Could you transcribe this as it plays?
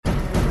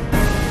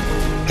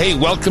Hey,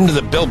 welcome to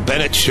the Bill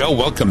Bennett Show.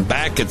 Welcome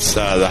back. It's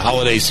the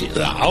holiday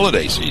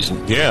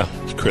season. Yeah.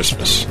 It's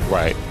Christmas.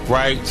 Right.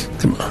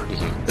 Come on.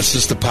 Mm-hmm. This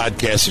is the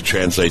podcast that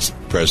translates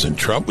President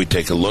Trump. We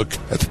take a look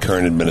at the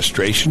current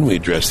administration. We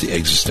address the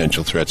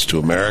existential threats to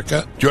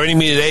America. Joining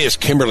me today is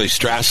Kimberley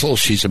Strassel.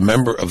 She's a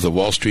member of the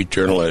Wall Street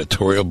Journal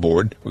editorial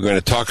board. We're going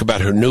to talk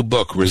about her new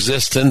book,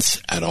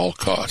 Resistance at All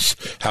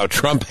Costs, How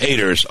Trump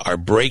Haters Are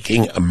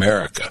Breaking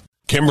America.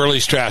 Kimberley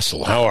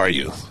Strassel, how are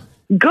you?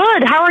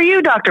 Good. How are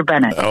you, Dr.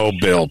 Bennett? Oh,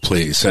 Bill,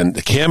 please.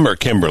 And Kim or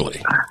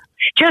Kimberly?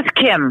 Just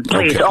Kim,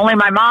 please. Okay. Only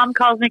my mom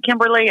calls me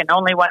Kimberly, and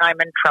only when I'm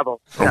in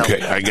trouble. So.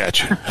 Okay, I got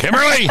you.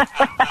 Kimberly!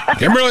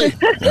 Kimberly!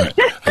 Right,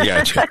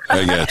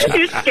 I got you.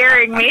 You're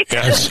scaring me.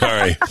 Yeah,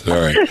 sorry.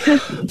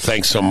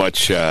 Thanks so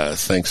much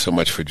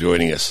for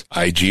joining us.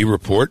 IG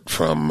report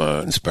from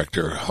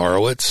Inspector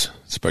Horowitz,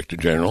 Inspector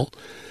General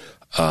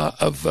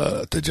of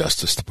the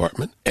Justice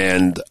Department,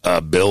 and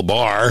Bill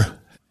Barr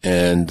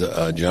and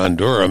John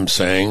Durham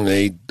saying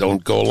they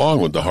don't go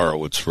along with the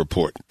Horowitz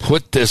report.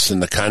 Put this in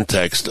the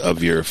context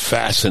of your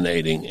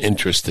fascinating,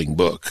 interesting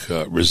book,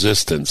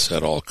 Resistance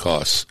at All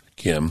Costs,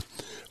 Kim.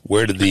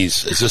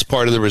 Is this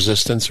part of the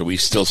resistance? Are we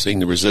still seeing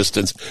the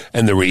resistance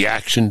and the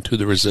reaction to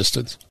the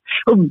resistance?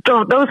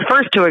 Those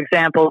first two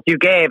examples you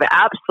gave,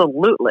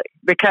 absolutely.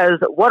 Because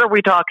what are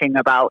we talking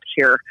about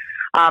here?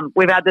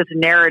 We've had this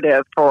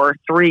narrative for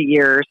 3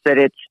 years that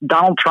it's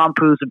Donald Trump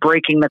who's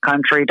breaking the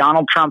country,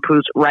 Donald Trump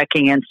who's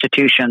wrecking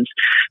institutions.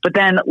 But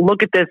then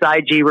look at this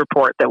IG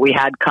report that we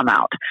had come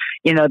out.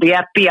 You know,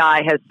 the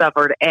FBI has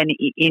suffered an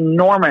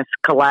enormous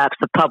collapse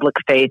of public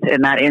faith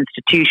in that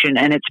institution,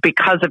 and it's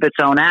because of its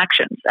own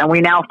actions. And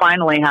we now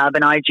finally have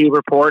an IG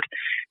report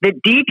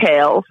that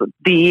details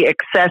the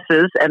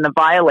excesses and the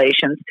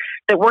violations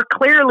that were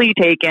clearly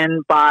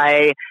taken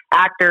by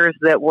actors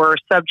that were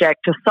subject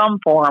to some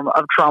form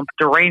of Trump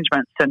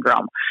derangement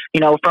syndrome,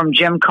 from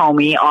Jim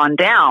Comey on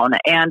down.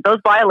 And those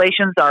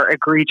violations are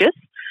egregious.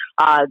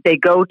 They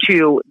go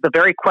to the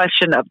very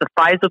question of the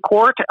FISA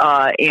court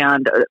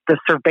and the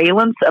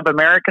surveillance of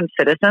American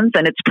citizens.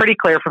 And it's pretty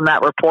clear from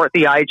that report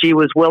the FBI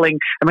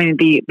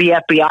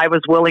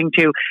was willing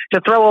to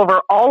throw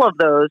over all of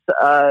those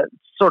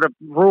sort of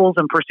rules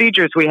and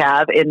procedures we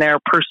have in their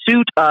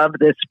pursuit of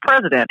this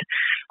president.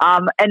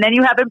 And then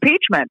you have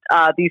impeachment.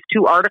 These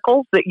two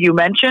articles that you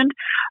mentioned,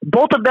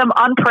 both of them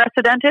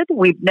unprecedented.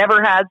 We've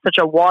never had such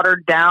a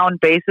watered down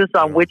basis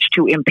on which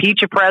to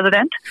impeach a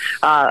president.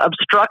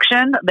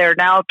 Obstruction, they're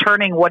now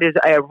turning what is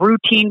a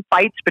routine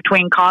fights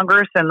between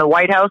Congress and the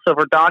White House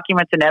over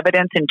documents and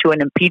evidence into an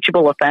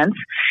impeachable offense.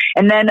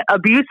 And then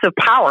abuse of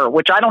power,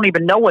 which I don't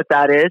even know what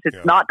that is.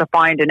 It's not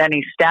defined in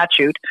any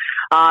statute,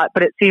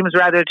 but it seems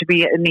rather to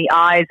be in the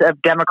eyes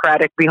of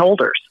Democratic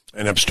beholders.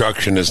 And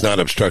obstruction is not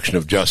obstruction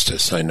of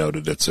justice. I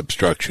noted it's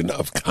obstruction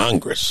of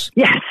Congress.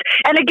 Yes.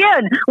 And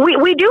again,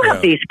 we do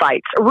have these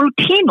fights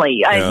routinely.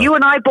 You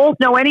and I both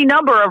know any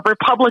number of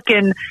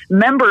Republican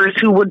members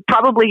who would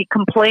probably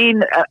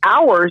complain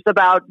hours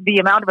about the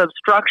amount of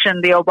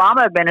obstruction the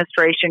Obama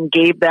administration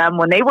gave them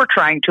when they were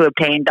trying to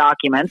obtain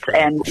documents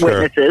and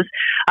witnesses.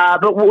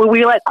 But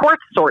we let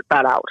courts sort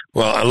that out.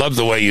 Well, I love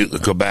the way you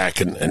go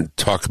back and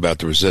talk about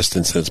the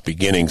resistance and its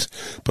beginnings.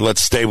 But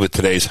let's stay with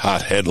today's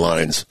hot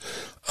headlines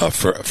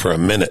for a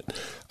minute,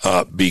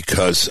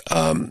 because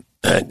let's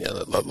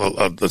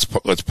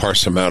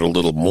parse them out a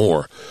little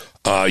more.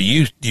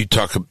 You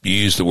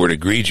use the word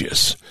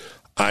egregious.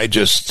 I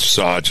just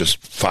saw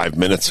 5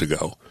 minutes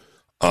ago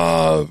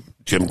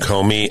Jim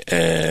Comey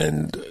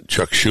and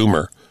Chuck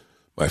Schumer,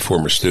 my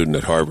former student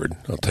at Harvard.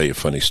 I'll tell you a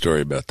funny story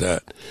about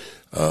that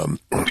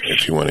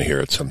if you want to hear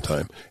it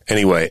sometime.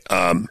 Anyway,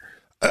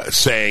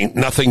 saying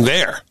nothing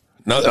there.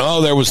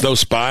 There was no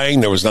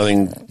spying. There was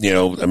nothing,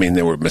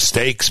 there were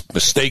mistakes.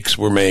 Mistakes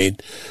were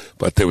made,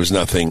 but there was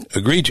nothing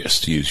egregious,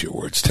 to use your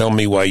words. Tell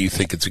me why you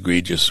think it's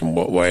egregious and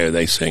why are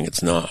they saying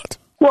it's not?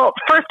 Well,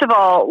 first of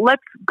all,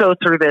 let's go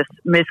through this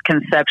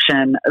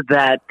misconception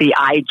that the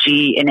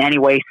IG in any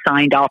way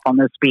signed off on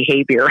this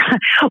behavior.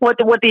 What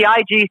the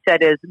IG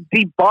said is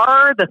the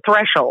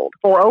threshold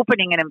for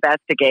opening an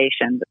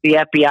investigation that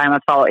the FBI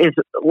must follow is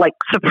like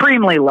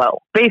supremely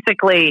low.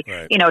 Basically,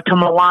 to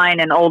malign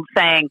an old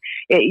saying,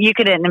 you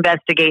can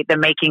investigate the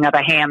making of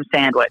a ham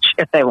sandwich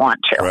if they want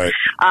to. Right.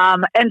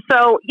 And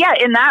so,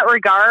 in that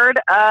regard,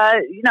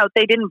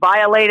 they didn't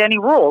violate any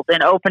rules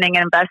in opening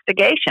an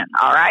investigation.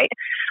 All right.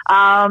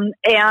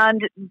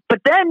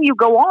 But then you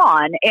go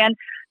on and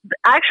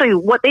actually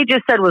what they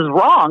just said was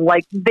wrong.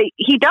 Like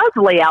he does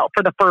lay out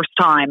for the first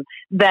time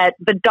that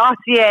the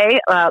dossier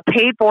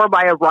paid for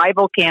by a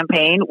rival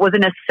campaign was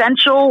an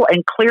essential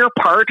and clear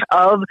part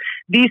of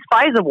these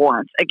FISA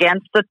warrants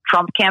against the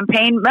Trump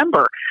campaign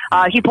member.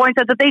 He points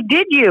out that they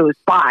did use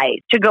spies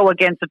to go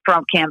against the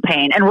Trump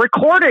campaign and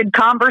recorded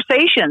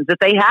conversations that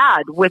they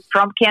had with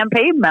Trump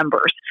campaign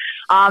members.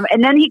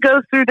 And then he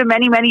goes through the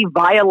many, many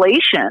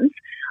violations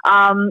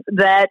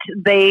that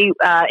they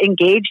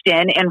engaged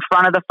in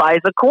front of the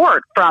FISA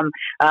court, from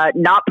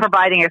not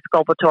providing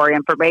exculpatory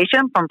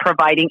information, from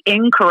providing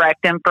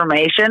incorrect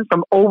information,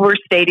 from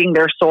overstating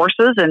their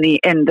sources and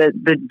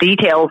the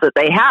details that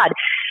they had.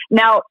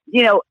 Now,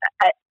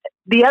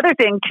 the other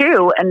thing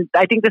too, and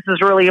I think this is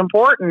really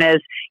important, is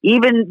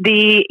even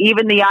the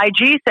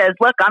IG says,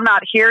 look, I'm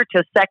not here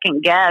to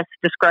second guess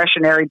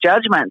discretionary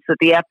judgments that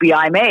the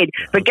FBI made.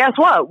 But guess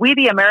what? We,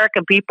 the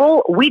American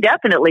people, we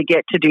definitely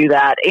get to do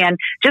that. And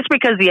just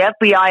because the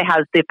FBI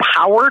has the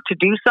power to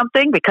do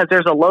something because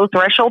there's a low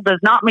threshold does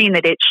not mean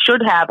that it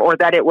should have or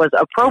that it was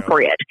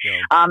appropriate.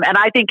 And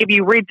I think if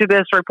you read through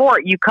this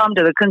report, you come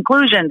to the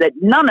conclusion that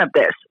none of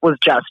this was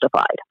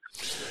justified.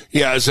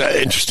 Yeah, it's an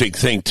interesting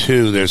thing,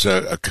 too. There's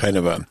a kind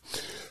of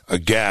a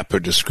gap or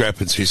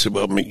discrepancy. He said,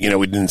 well, we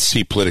didn't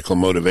see political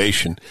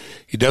motivation.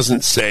 He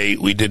doesn't say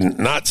we didn't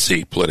not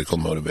see political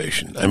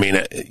motivation. I mean,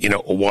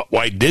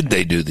 why did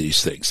they do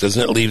these things?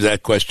 Doesn't it leave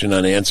that question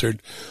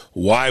unanswered?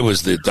 Why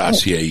was the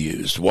dossier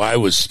used? Why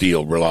was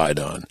Steele relied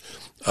on?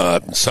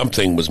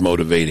 Something was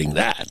motivating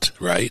that,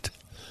 right?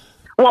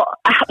 Well,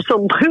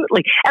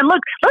 absolutely. And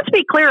look, let's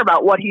be clear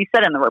about what he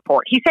said in the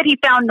report. He said he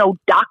found no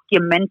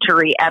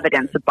documentary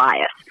evidence of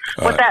bias.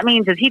 What that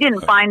means is he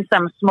didn't find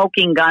some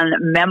smoking gun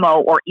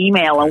memo or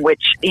email in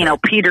which,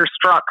 Peter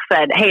Strzok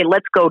said, hey,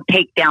 let's go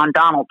take down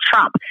Donald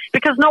Trump,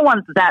 because no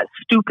one's that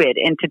stupid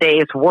in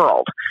today's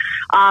world.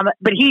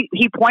 But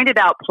he pointed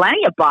out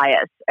plenty of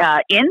bias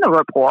in the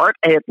report,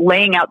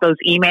 laying out those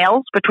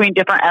emails between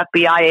different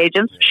FBI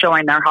agents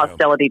showing their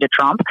hostility to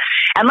Trump.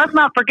 And let's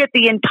not forget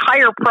the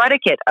entire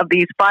predicate of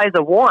these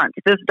FISA warrants.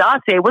 This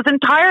dossier was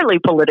entirely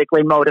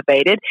politically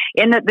motivated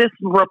in that this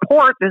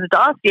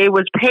dossier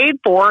was paid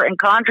for and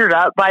conjured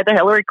up by the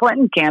Hillary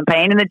Clinton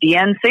campaign and the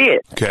DNC.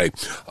 Okay.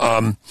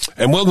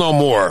 And we'll know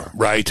more,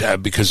 right,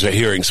 because the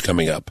hearing's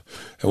coming up.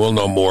 And we'll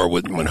know more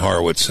when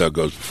Horowitz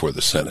goes before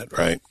the Senate,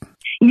 right?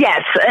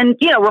 Yes. And,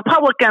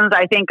 Republicans,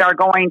 I think, are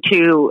going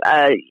to,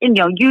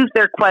 use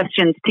their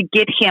questions to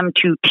get him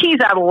to tease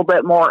out a little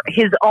bit more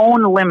his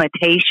own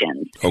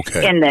limitations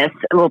in this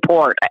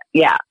report.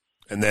 Yeah.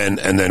 And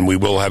then we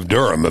will have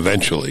Durham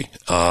eventually,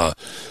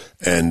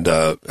 and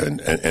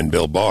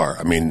Bill Barr.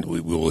 I mean, we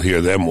will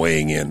hear them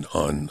weighing in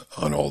on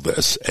all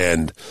this.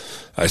 And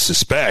I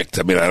suspect,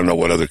 I don't know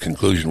what other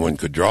conclusion one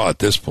could draw at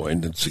this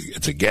point.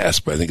 It's a guess,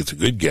 but I think it's a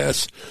good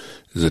guess,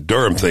 is that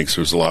Durham thinks it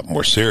was a lot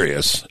more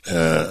serious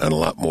and a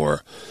lot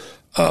more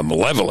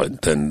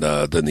malevolent than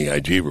the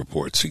IG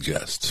report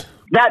suggests.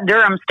 That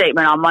Durham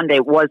statement on Monday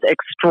was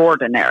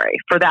extraordinary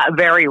for that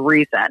very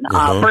reason.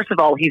 First of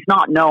all, he's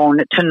not known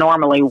to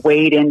normally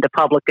wade into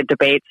public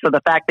debates, so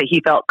the fact that he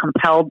felt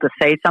compelled to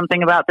say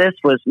something about this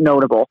was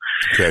notable.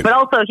 Okay. But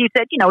also, he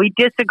said, he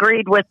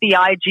disagreed with the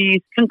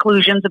IG's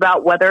conclusions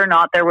about whether or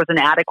not there was an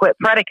adequate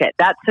predicate.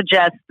 That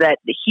suggests that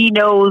he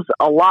knows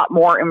a lot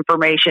more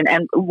information,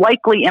 and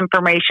likely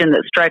information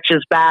that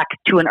stretches back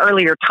to an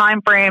earlier time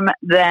frame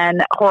than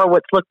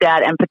Horowitz looked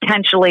at, and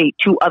potentially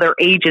to other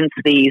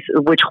agencies,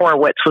 which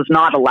Horowitz was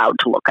not allowed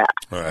to look at.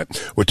 All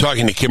right. We're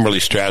talking to Kimberley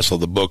Strassel,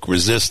 the book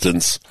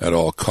Resistance at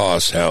All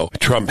Costs, How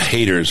Trump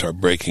Haters Are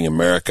Breaking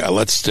America.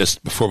 Let's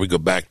just, before we go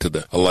back to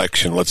the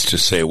election, let's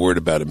just say a word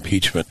about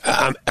impeachment.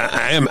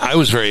 I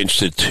was very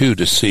interested, too,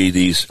 to see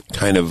these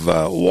kind of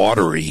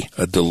watery,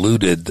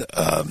 diluted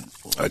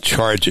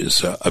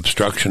charges,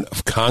 obstruction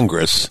of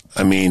Congress.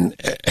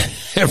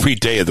 Every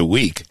day of the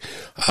week,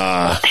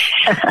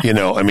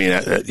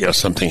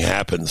 something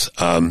happens.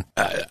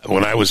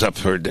 When I was up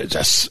for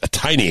just a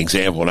tiny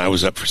example, when I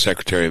was up for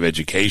Secretary of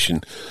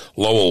Education,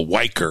 Lowell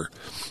Weicker,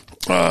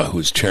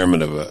 who's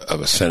chairman of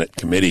a Senate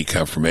committee,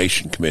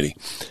 confirmation committee,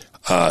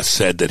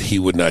 said that he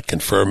would not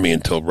confirm me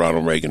until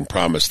Ronald Reagan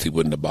promised he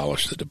wouldn't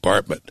abolish the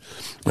department.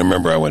 I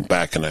remember I went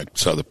back and I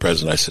saw the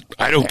president. I said,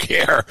 I don't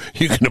care.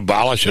 You can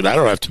abolish it. I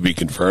don't have to be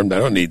confirmed. I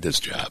don't need this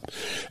job.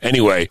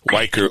 Anyway,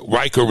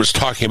 Riker was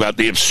talking about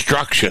the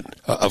obstruction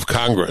of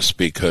Congress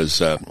because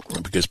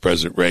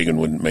President Reagan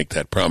wouldn't make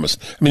that promise.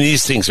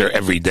 These things are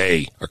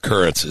everyday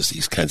occurrences,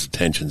 these kinds of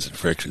tensions and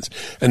frictions.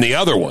 And the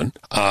other one,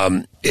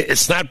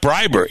 it's not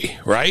bribery,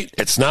 right?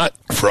 It's not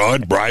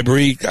fraud,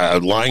 bribery,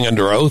 lying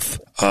under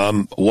oath.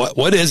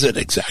 What is it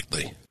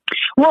exactly?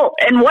 Well,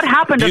 and what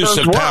happened abuse to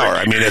those of words?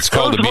 Power. It's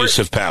called abuse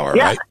of power,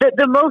 right?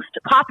 The most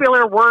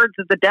popular words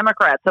of the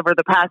Democrats over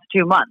the past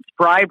 2 months: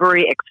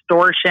 bribery,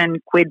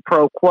 extortion, quid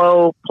pro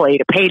quo,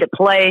 pay to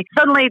play.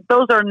 Suddenly,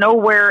 those are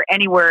nowhere,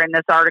 anywhere in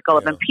this article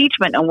of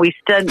impeachment, and we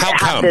still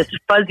have this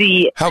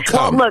fuzzy. How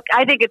come? Well, look,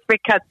 I think it's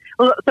because.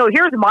 So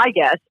here's my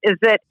guess: is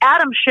that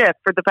Adam Schiff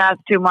for the past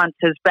 2 months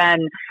has been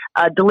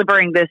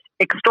delivering this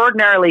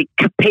extraordinarily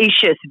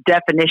capacious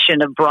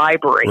definition of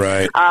bribery,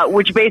 right.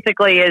 Which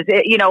basically is,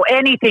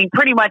 anything,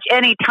 pretty pretty much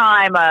any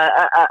time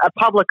a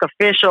public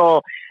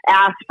official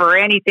asks for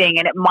anything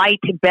and it might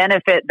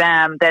benefit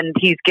them, then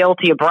he's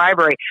guilty of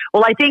bribery.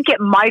 Well, I think it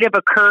might have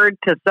occurred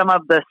to some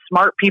of the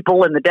smart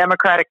people in the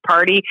Democratic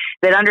Party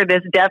that under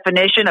this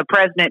definition, a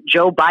President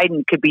Joe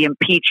Biden could be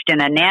impeached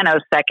in a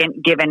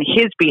nanosecond given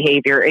his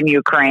behavior in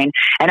Ukraine.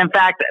 And in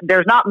fact,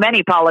 there's not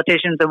many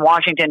politicians in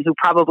Washington who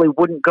probably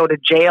wouldn't go to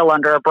jail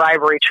under a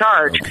bribery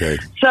charge. Okay.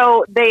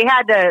 So they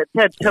had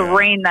to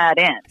rein that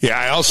in. Yeah,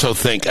 I also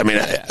think,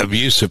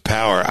 abuse of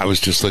power, I was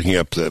just looking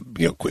up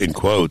in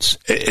quotes,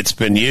 it's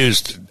been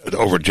used,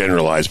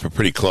 overgeneralized, but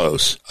pretty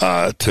close,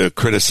 to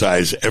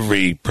criticize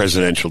every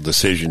presidential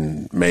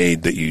decision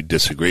made that you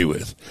disagree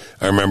with.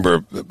 I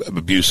remember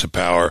abuse of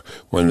power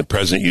when the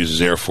president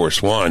uses Air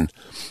Force One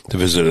to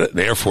visit an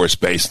Air Force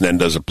base and then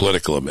does a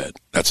political event.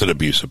 That's an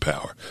abuse of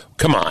power.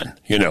 Come on,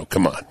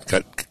 come on,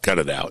 cut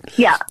it out.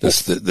 Yeah.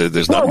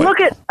 There's not much. Look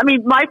at,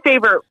 my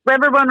favorite,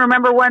 everyone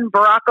remember when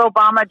Barack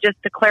Obama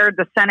just declared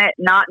the Senate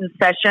not in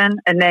session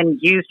and then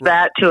used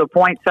that to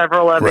appoint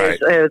several of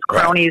his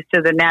cronies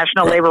to the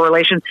National Labor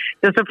Relations.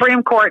 The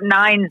Supreme Court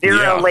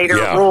 9-0 later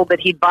ruled that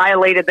he'd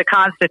violated the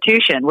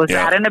Constitution. Was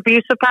that an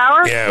abuse of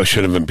power? Yeah, we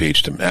should have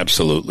impeached him.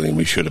 Absolutely. And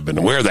we should have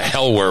been. Where the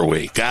hell were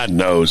we? God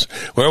knows.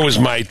 Where was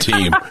my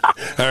team?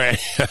 All right.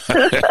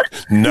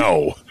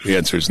 No. The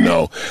answer is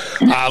no.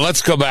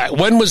 Let's go back.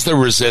 When was the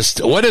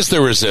what is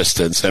the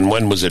resistance and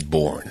when was it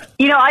born?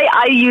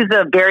 I use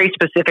a very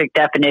specific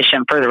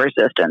definition for the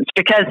resistance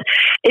because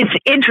it's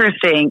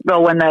interesting,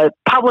 though, when the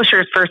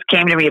publishers first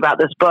came to me about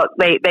this book,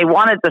 they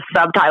wanted the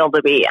subtitle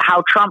to be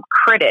How Trump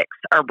Critics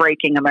Are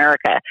Breaking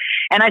America.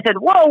 And I said,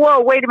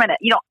 whoa, wait a minute.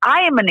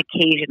 I am an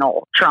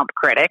occasional Trump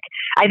critic.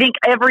 I think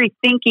every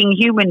thinking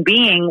human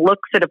being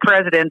looks at a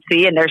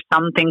presidency and there's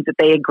some things that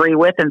they agree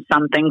with and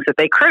some things that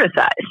they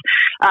criticize.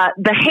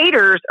 The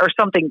haters are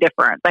something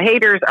different. The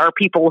haters are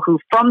people who,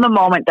 from the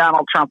moment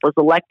Donald Trump was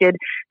elected,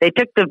 they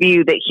took the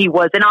view that he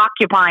was an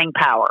occupying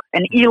power,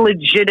 an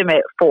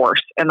illegitimate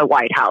force in the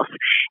White House.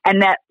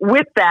 And that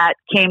with that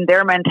came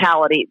their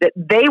mentality that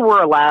they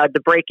were allowed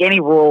to break any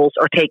rules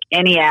or take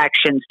any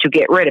actions to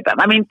get rid of him.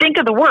 Think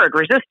of the word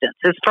resistance.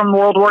 It's from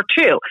World War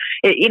II.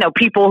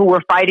 People who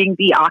were fighting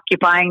the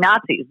occupying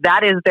Nazis.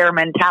 That is their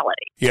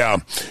mentality. Yeah.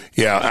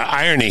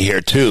 Irony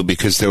here, too,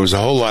 because there was a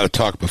whole lot of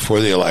talk before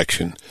the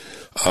election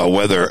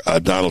whether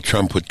Donald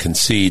Trump would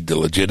concede the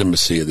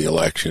legitimacy of the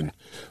election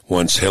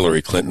once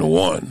Hillary Clinton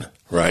won,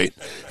 right?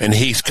 And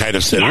he's kind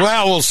of said,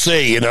 well, we'll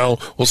see,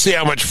 we'll see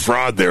how much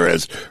fraud there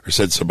is, or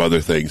said some other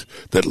things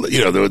that,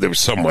 they were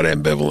somewhat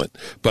ambivalent.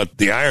 But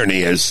the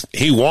irony is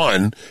he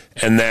won,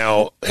 and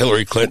now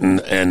Hillary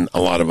Clinton and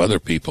a lot of other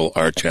people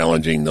are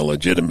challenging the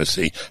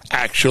legitimacy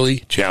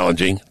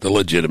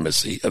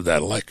of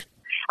that election.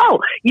 Oh,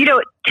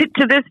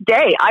 to this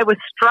day, I was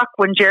struck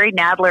when Jerry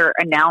Nadler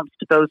announced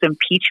those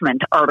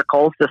impeachment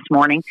articles this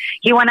morning.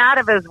 He went out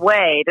of his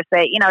way to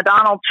say,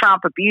 Donald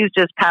Trump abused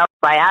his power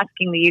by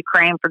asking the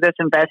Ukraine for this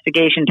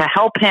investigation to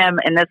help him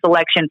in this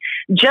election,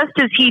 just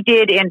as he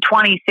did in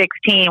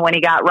 2016 when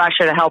he got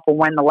Russia to help him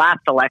win the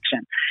last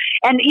election.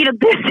 And,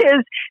 this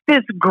is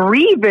this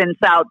grievance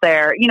out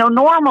there.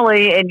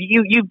 Normally, and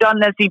you've done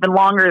this even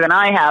longer than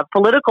I have,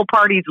 political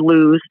parties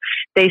lose.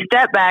 They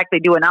step back, they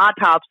do an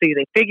autopsy,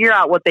 they figure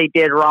out what they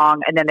did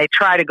wrong, and then they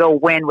try to go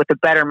win with a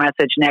better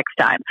message next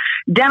time.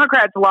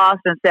 Democrats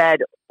lost and said,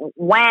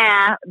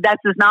 wah, that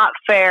is not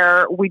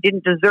fair. We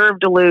didn't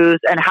deserve to lose.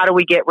 And how do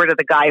we get rid of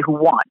the guy who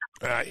won?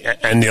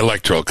 And the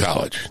Electoral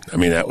College.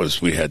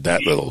 We had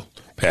that little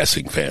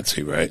passing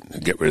fancy, right?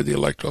 Get rid of the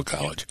Electoral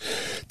College.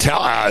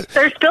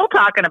 They're still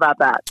talking about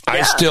that.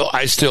 Yeah.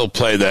 I still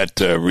play that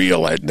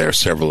reel. There are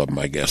several of them,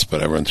 I guess,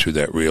 but I run through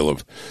that reel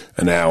of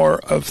an hour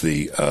of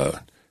the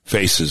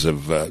faces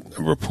of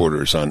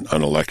reporters on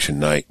election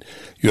night.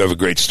 You have a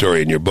great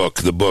story in your book,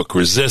 the book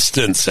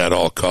Resistance at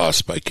All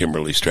Costs by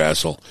Kimberley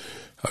Strassel.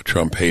 How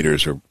Trump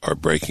haters are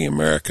breaking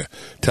America.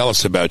 Tell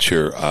us about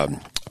your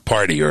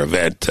party or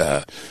event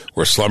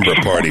or slumber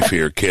party for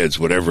your kids,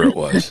 whatever it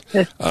was,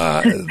 the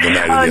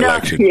night of the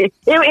election. It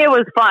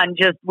was fun.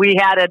 We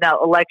had an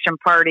election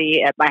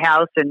party at my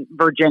house in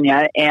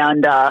Virginia,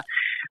 and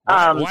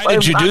why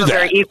did you do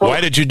that? Why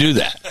did you do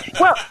that?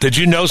 Well, did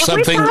you know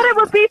something? We thought it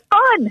would be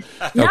fun.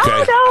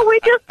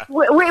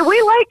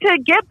 We like to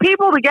get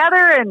people together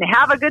and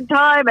have a good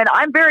time. And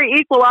I'm very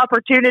equal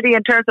opportunity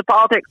in terms of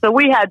politics. So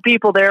we had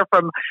people there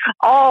from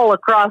all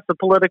across the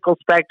political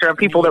spectrum,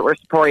 people that were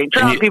supporting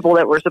Trump, people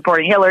that were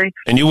supporting Hillary.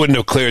 And you wouldn't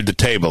have cleared the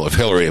table if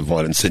Hillary had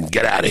won and said,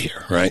 get out of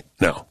here, right?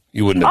 No.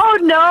 You wouldn't have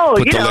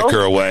put the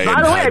liquor away.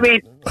 By the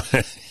way,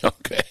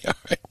 okay, all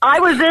right. I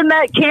was in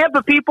that camp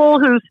of people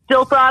who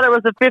still thought it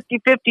was a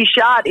 50-50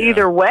 shot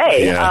either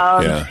way.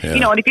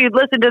 And if you'd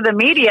listened to the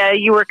media,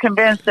 you were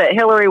convinced that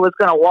Hillary was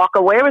going to walk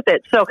away with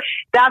it. So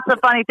that's the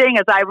funny thing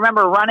is I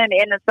remember running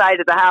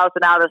inside of the house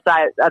and out of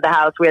the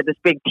house. We had this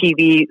big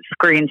TV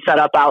screen set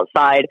up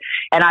outside,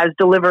 and I was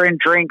delivering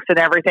drinks and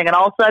everything. And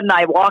all of a sudden,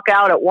 I walk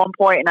out at one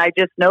point, and I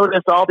just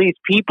noticed all these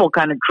people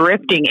kind of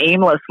drifting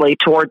aimlessly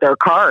toward their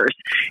cars.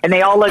 and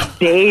they all looked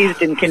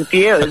dazed and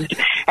confused.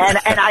 And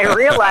I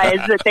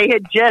realized that they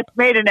had just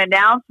made an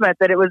announcement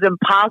that it was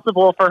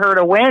impossible for her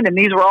to win, and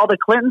these were all the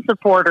Clinton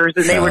supporters,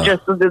 and they were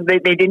just, they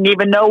didn't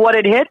even know what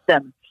had hit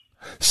them.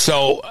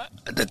 So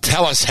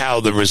tell us how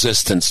the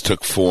resistance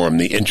took form,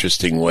 the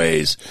interesting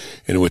ways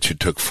in which it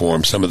took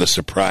form, some of the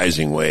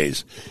surprising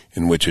ways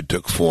in which it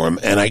took form.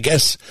 And I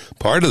guess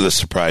part of the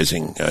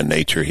surprising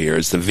nature here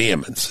is the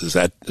vehemence. Is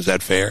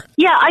that fair?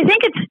 Yeah, I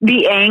think it's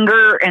the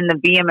anger and the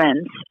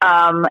vehemence.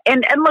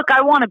 And look,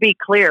 I want to be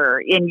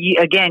clear. And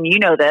again, you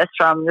know this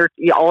from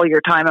all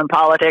your time in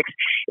politics.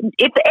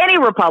 If any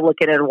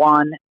Republican had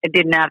won, it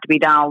didn't have to be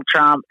Donald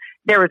Trump.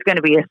 There was going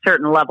to be a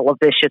certain level of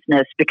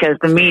viciousness because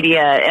the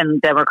media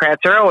and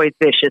Democrats are always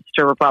vicious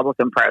to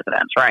Republican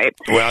presidents, right?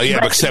 Well,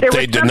 yeah, except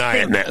they deny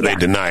it now. Yeah. They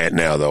deny it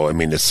now, though. I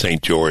mean, it's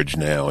St. George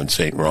now and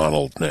St.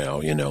 Ronald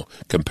now,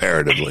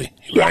 comparatively,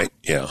 right?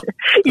 Yeah.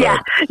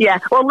 Yeah.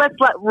 Well, let's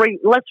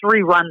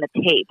rerun the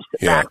tapes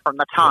back from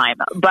the time.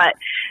 But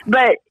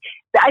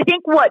I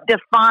think what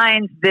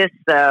defines this,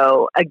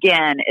 though,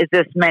 again, is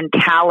this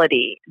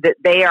mentality that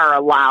they are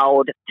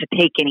allowed to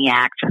take any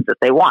actions that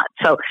they want.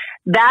 So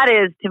that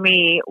is, to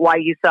me, why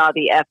you saw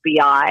the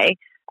FBI,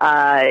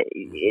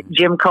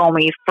 Jim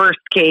Comey, first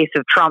case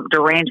of Trump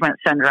derangement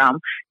syndrome,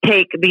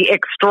 take the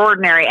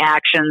extraordinary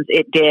actions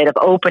it did of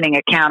opening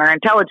a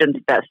counterintelligence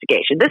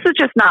investigation. This is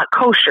just not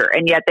kosher,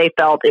 and yet they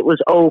felt it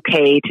was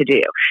okay to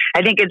do.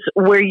 I think it's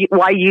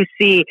why you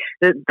see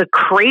the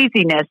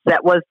craziness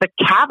that was the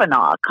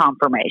Kavanaugh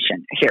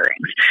confirmation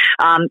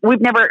hearings. We've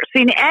never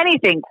seen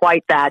anything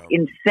quite that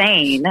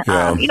insane.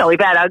 Yeah. We've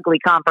had ugly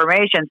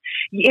confirmations.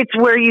 It's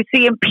where you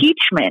see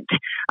impeachment.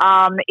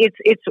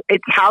 It's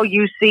how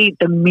you see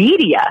the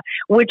media,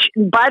 which,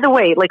 by the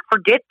way,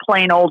 forget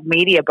plain old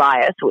media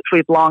bias, which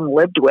we've long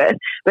lived with.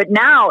 But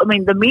now,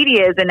 the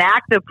media is an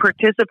active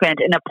participant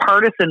in a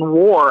partisan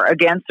war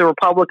against the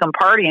Republican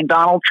Party and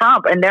Donald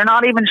Trump, and they're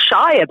not even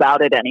shy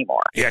about it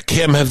anymore. Yeah,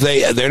 Kim,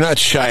 they're not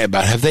shy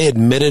about it. Have they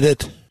admitted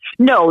it?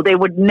 No, they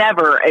would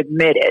never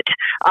admit it.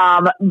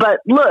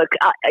 But look,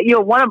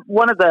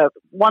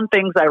 one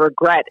things I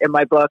regret in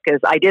my book is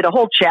I did a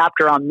whole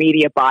chapter on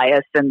media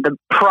bias and the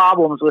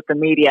problems with the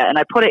media, and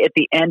I put it at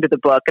the end of the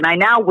book. And I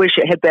now wish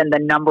it had been the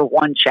number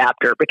one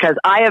chapter, because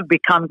I have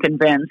become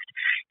convinced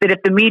that if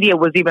the media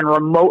was even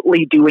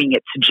remotely doing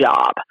its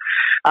job,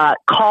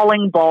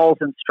 calling balls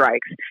and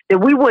strikes, that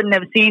we wouldn't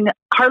have seen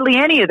hardly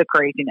any of the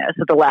craziness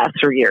of the last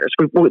 3 years.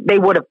 They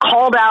would have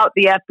called out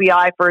the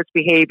FBI for its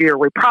behavior.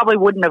 We probably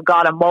wouldn't have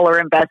got a Mueller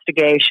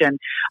investigation.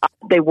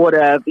 They would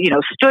have,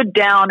 stood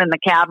down in the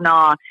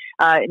Kavanaugh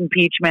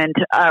impeachment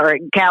or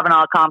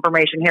Kavanaugh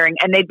confirmation hearing,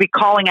 and they'd be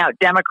calling out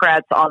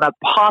Democrats on the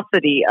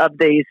paucity of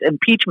these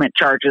impeachment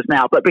charges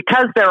now. But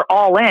because they're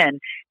all in,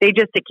 they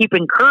just keep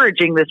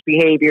encouraging this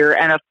behavior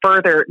and a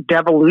further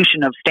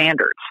devolution of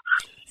standards.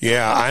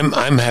 Yeah,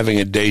 I'm having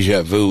a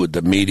deja vu with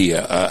the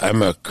media.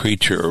 I'm a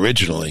creature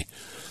originally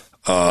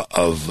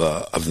of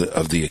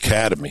the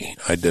academy.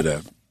 I did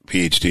a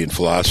PhD in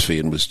philosophy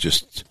and was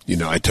just,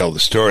 I tell the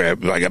story.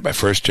 I got my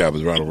first job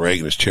with Ronald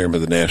Reagan as chairman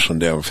of the National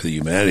Endowment for the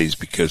Humanities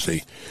because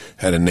they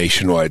had a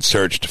nationwide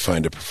search to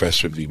find a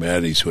professor of the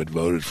humanities who had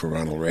voted for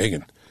Ronald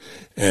Reagan.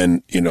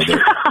 And,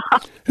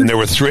 there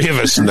were three of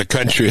us in the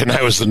country, and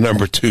I was the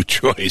number 2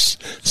 choice.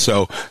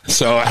 So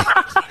I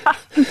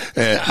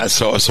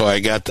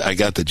got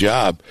the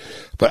job.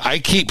 But I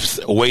keep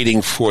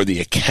waiting for the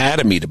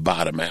academy to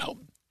bottom out.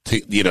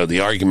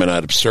 The argument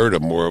ad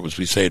absurdum, or as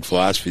we say in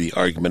philosophy, the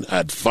argument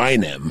ad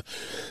finem,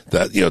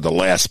 the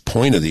last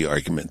point of the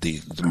argument,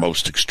 the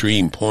most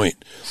extreme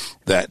point,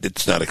 that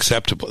it's not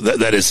acceptable.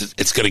 That is,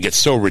 it's going to get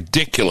so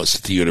ridiculous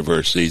at the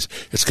universities,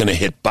 it's going to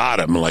hit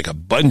bottom like a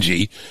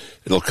bungee.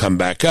 It'll come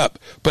back up.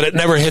 But it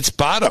never hits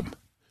bottom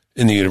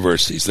in the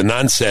universities. The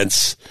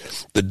nonsense,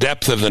 the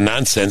depth of the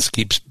nonsense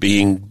keeps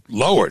being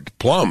lowered,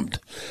 plumbed.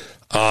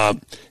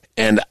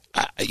 And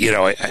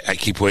I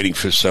keep waiting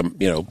for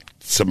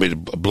somebody to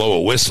blow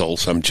a whistle,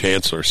 some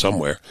chancellor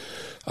somewhere.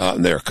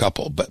 And there are a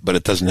couple, but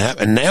it doesn't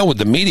happen. And now with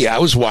the media, I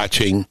was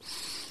watching,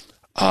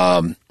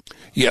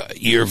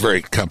 you're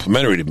very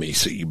complimentary to me.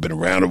 So you've been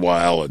around a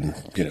while, and,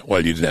 you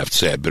didn't have to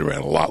say I've been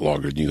around a lot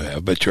longer than you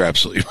have, but you're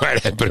absolutely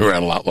right. I've been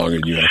around a lot longer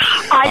than you have.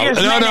 I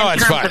just meant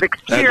in terms of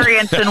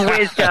experience and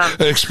wisdom.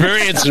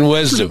 Experience and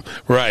wisdom,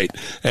 right.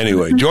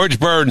 Anyway, George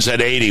Burns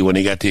at 80 when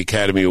he got the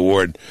Academy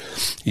Award,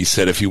 he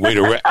said, if you wait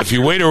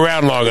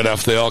around long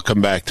enough, they all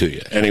come back to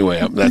you.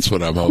 Anyway, that's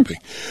what I'm hoping.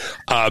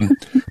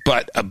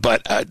 But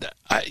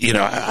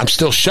I'm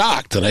still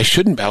shocked, and I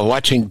shouldn't be. I'm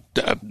watching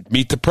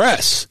Meet the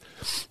Press.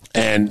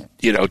 And,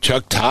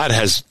 Chuck Todd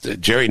has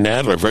Jerry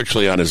Nadler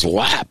virtually on his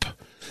lap,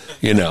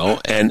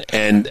 and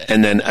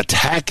then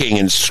attacking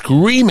and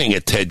screaming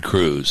at Ted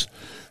Cruz.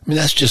 I mean,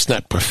 that's just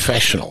not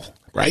professional,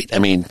 right? I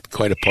mean,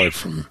 quite apart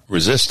from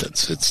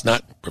resistance, it's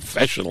not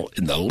professional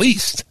in the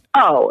least.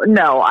 Oh,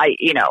 no,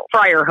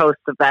 prior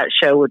hosts of that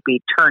show would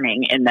be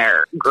turning in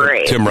their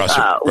grave. Tim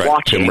Russert, right.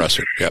 Watching. Tim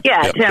Russert. Yep,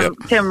 yeah,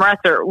 Tim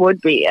Russert would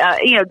be.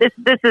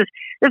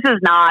 This is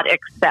not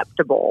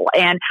acceptable.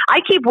 And I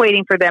keep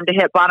waiting for them to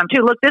hit bottom,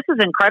 too. Look, this is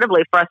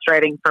incredibly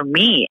frustrating for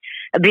me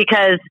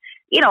because,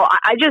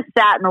 I just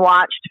sat and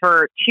watched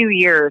for 2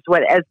 years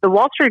as the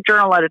Wall Street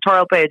Journal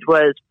editorial page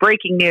was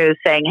breaking news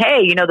saying,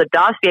 hey, the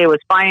dossier was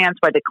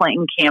financed by the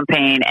Clinton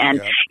campaign. And,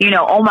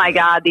 oh my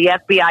God, the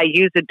FBI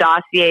used a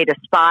dossier to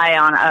spy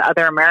on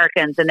other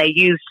Americans, and they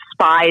used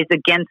spies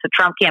against the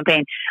Trump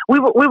campaign. We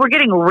were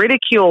getting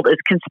ridiculed as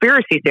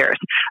conspiracy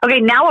theorists.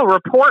 Okay, now a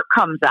report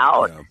comes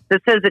out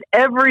that says that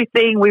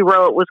everything we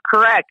wrote was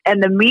correct.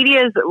 And the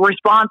media's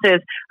response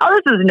is,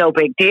 oh, this is no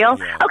big deal.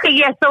 Yeah. Okay,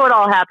 yes, so it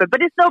all happened,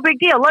 but it's no big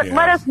deal.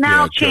 Let us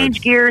now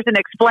change gears and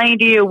explain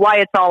to you why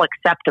it's all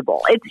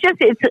acceptable.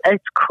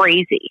 It's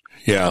crazy.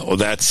 Yeah, well,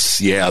 that's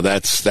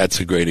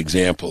a great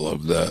example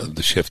of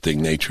the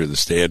shifting nature of the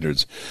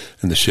standards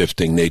and the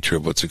shifting nature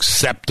of what's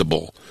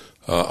acceptable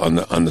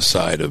on the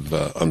side of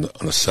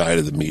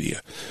the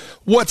media.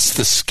 What's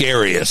the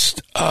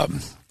scariest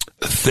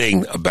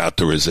thing about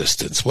the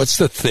resistance? What's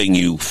the thing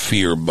you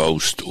fear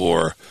most,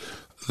 or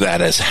that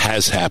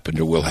has happened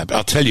or will happen?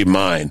 I'll tell you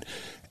mine.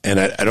 And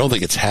I don't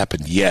think it's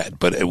happened yet,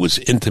 but it was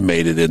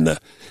intimated in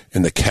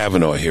the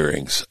Kavanaugh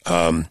hearings,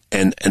 and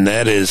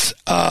that is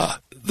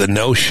the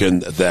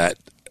notion that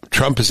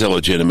Trump is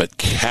illegitimate,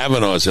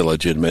 Kavanaugh is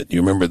illegitimate. You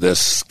remember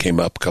this came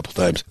up a couple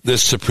times.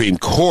 This Supreme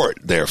Court,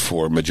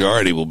 therefore,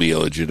 majority will be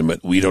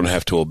illegitimate. We don't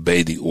have to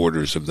obey the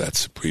orders of that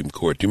Supreme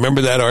Court. Do you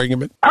remember that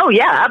argument? Oh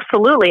yeah,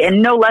 absolutely,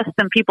 and no less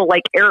than people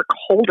like Eric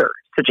Holder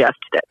suggested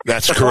it.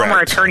 That's the correct.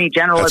 Former Attorney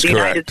General of the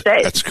United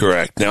States. That's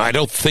correct. Now, I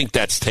don't think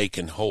that's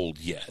taken hold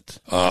yet.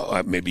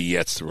 Maybe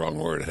yet's the wrong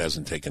word. It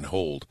hasn't taken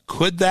hold.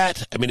 Could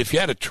that? I mean, if you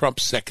had a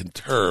Trump second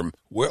term,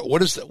 where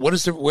does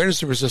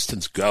the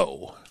resistance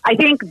go? I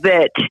think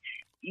that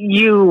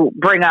you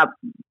bring up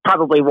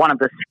probably one of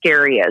the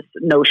scariest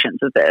notions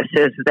of this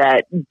is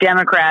that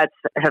Democrats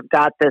have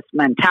got this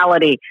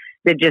mentality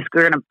that just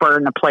going to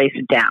burn the place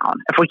down.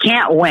 If we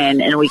can't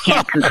win and we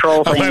can't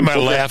control things. Why am I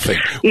laughing?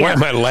 Why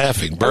am I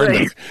laughing? Burn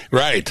them.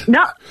 Right.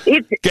 No,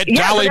 get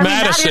Dolly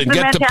Madison.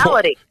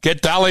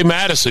 Get Dolly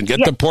Madison.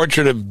 Get the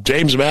portrait of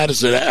James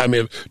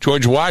Madison.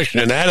 George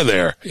Washington out of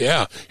there.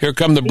 Yeah. Here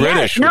come the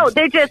British. No,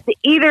 they just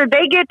either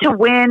they get to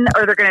win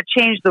or they're going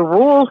to change the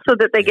rules so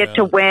that they get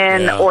to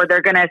win, or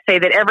they're going to say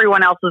that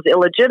everyone else is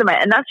illegitimate.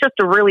 And that's just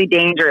a really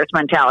dangerous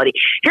mentality.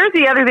 Here's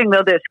the other thing,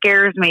 though, that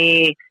scares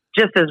me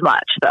just as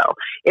much, though,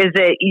 is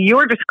that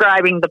you're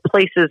describing the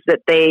places that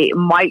they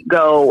might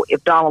go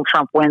if Donald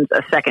Trump wins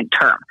a second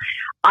term.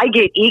 I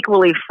get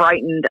equally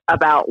frightened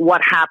about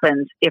what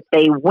happens if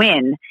they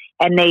win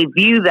and they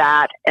view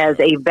that as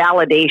a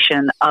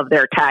validation of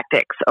their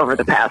tactics over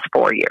the past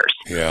 4 years.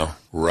 Yeah,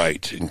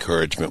 right.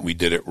 Encouragement. We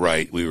did it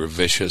right. We were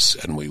vicious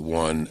and we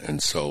won,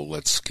 and so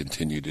let's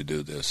continue to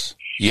do this.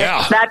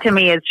 Yeah. That to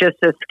me is just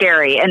as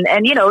scary. And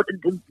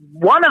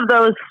one of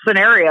those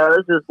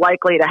scenarios is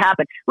likely to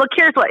happen. Look,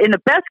 here's what, in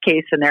the best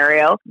case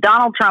scenario,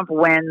 Donald Trump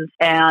wins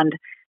and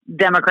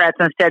Democrats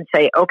instead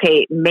say,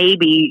 okay,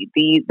 maybe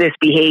this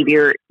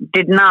behavior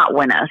did not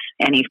win us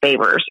any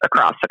favors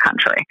across the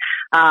country.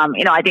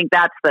 I think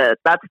that's the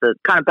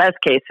kind of best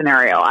case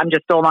scenario. I'm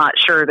just still not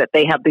sure that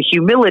they have the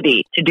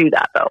humility to do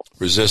that, though.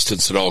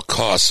 Resistance at all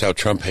costs, how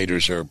Trump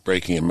haters are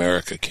breaking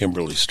America.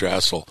 Kimberley,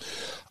 Strassel.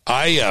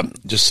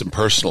 Just some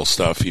personal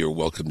stuff. You're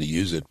welcome to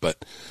use it,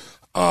 but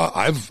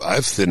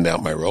I've thinned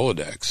out my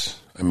Rolodex.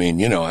 I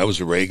mean, I was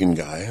a Reagan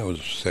guy. I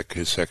was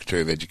his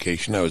Secretary of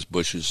Education. I was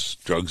Bush's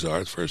drug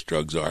czar, first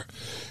drug czar,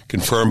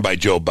 confirmed by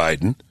Joe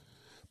Biden.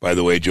 By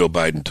the way, Joe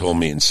Biden told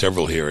me in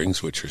several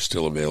hearings, which are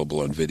still available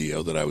on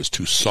video, that I was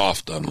too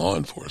soft on law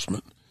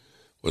enforcement,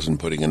 wasn't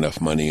putting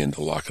enough money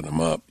into locking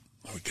them up.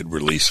 We could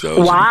release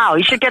those. Wow,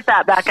 you should get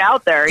that back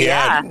out there.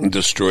 Yeah. And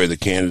destroy the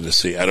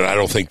candidacy. I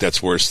don't think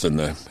that's worse than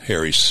the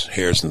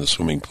hairs in the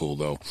swimming pool,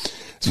 though.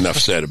 Enough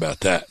said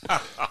about that.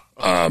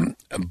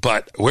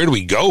 But where do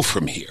we go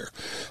from here?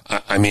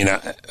 I'm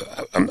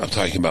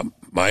talking about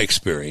my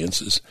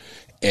experiences,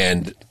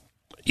 and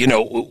we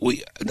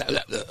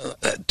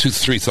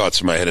 2-3 thoughts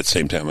in my head at the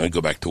same time. I'm going to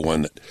go back to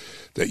one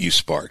that you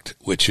sparked,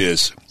 which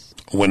is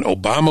when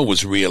Obama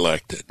was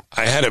reelected.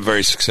 I had a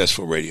very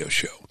successful radio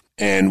show.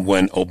 And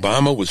when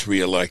Obama was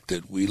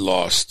reelected, we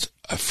lost,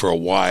 for a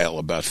while,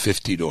 about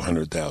 50 to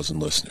 100,000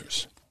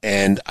 listeners.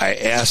 And I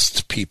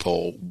asked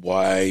people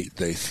why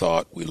they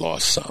thought we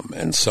lost some.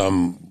 And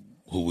some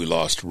who we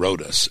lost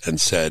wrote us and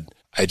said,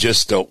 I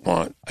just don't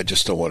want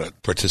to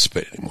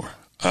participate anymore.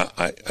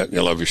 I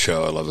love your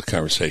show. I love the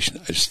conversation.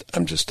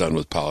 I'm just done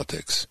with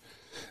politics.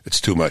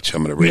 It's too much.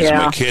 I'm going to raise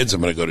my kids.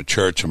 I'm going to go to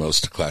church. I'm going to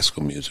listen to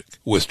classical music.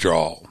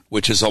 Withdrawal,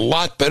 which is a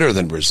lot better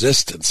than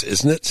resistance,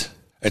 isn't it?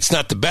 It's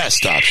not the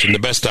best option. The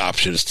best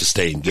option is to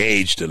stay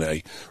engaged in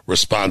a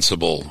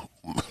responsible,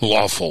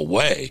 lawful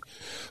way.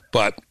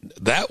 But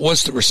that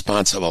was the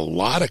response of a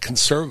lot of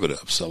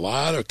conservatives, a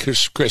lot of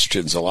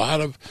Christians, a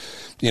lot of,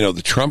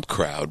 the Trump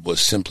crowd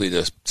was simply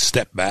to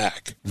step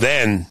back.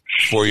 Then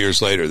 4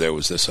 years later, there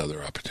was this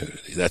other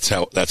opportunity. That's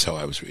how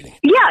I was reading it.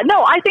 Yeah,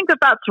 no, I think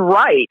that's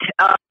right.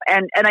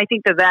 And I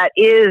think that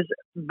is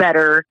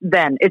better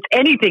than,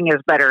 anything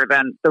is better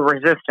than the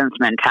resistance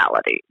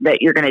mentality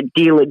that you're going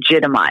to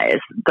delegitimize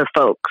the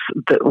folks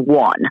that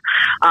won.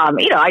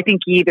 I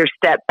think you either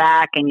step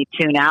back and you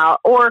tune out,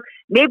 or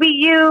maybe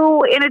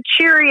you, in a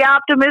cheery,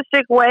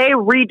 optimistic way,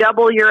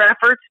 redouble your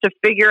efforts to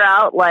figure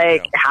out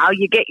how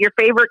you get your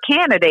favorite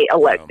candidate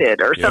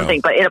elected or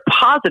something, but in a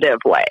positive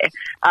way.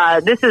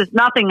 This is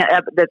nothing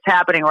that's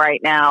happening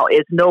right now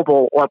is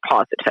noble or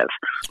positive.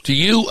 Do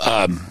you,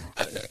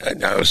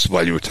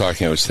 while you were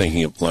talking, I was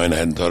thinking of a line I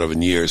hadn't thought of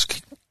in years.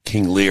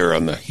 King Lear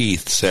on the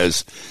Heath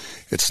says,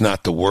 it's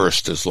not the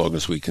worst as long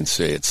as we can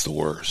say it's the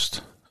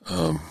worst.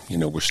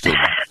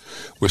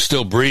 We're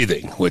still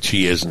breathing, which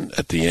he isn't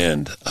at the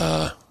end,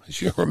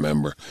 as you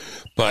remember.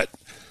 But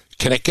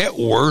can it get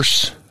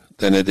worse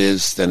than it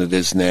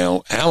is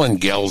now? Alan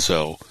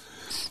Gelzo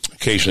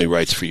occasionally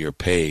writes for your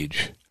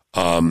page.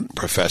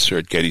 Professor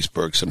at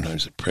Gettysburg,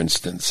 sometimes at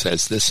Princeton,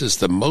 says this is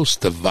the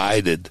most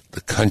divided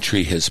the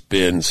country has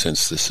been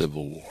since the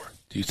Civil War.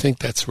 Do you think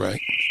that's right?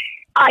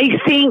 I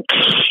think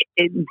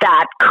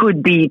that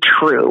could be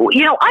true.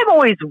 I'm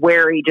always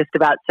wary just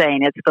about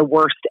saying it's the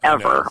worst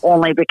ever,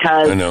 only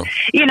because,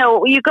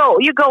 you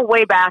go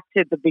way back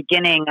to the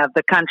beginning of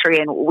the country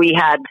and we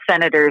had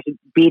senators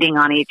beating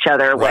on each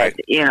other with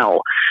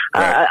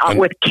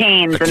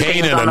canes and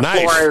things on the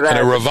floor. And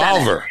a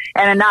revolver.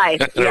 And a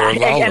knife.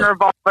 And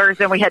revolvers.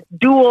 And we had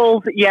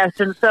duels. Yes.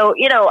 And so,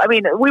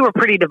 we were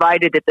pretty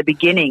divided at the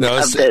beginning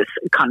of this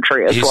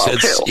country as well,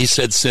 too. He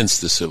said since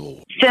the Civil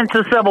War. Since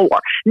the Civil War.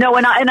 No,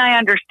 and I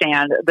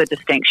understand the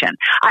distinction.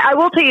 I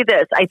will tell you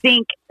this. I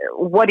think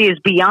what is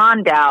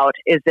beyond doubt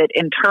is that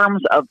in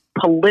terms of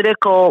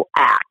political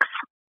acts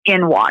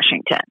in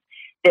Washington,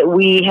 that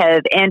we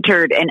have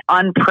entered an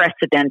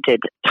unprecedented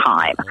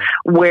time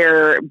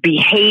where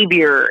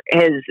behavior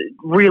has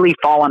really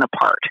fallen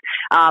apart.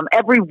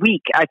 Every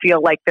week, I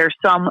feel like there's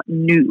some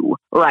new,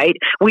 right?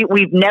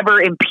 We've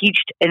never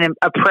impeached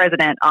a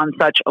president on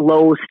such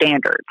low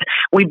standards.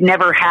 We've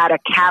never had a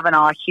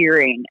Kavanaugh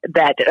hearing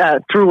that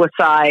threw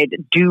aside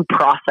due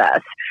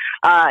process.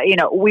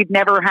 We've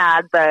never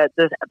had the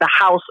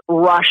House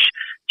rush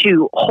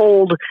to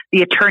hold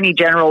the Attorney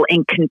General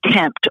in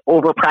contempt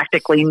over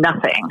practically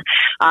nothing.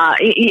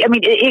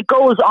 It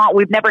goes on.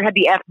 We've never had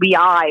the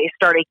FBI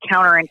start a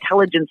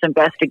counterintelligence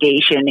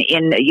investigation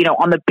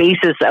on the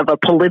basis of a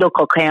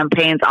political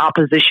campaign's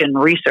opposition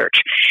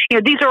research.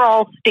 These are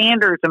all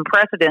standards and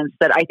precedents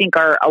that I think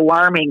are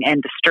alarming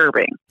and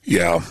disturbing.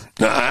 Yeah,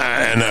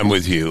 and I'm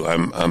with you.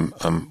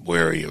 I'm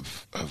wary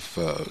of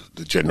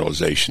the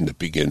generalization that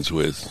begins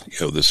with,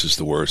 this is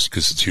the worst,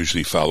 because it's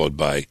usually followed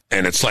by,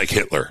 and it's like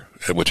Hitler,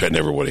 which I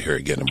never want to hear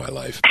again in my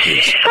life.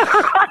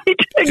 Right,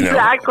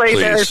 exactly.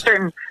 There are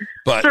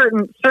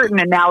certain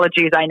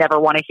analogies I never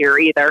want to hear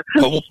either.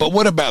 But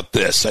what about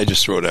this? I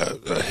just wrote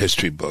a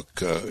history book,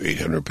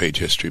 800-page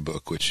history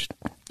book, which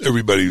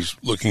everybody's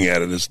looking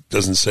at it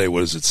doesn't say,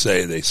 what does it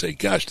say? They say,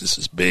 gosh, this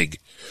is big.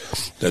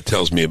 That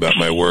tells me about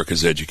my work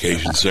as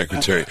education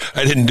secretary.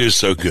 I didn't do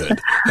so good.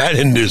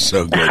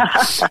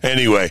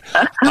 Anyway,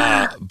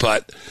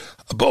 but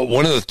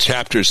one of the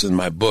chapters in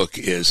my book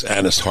is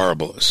Annus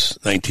Horribilis,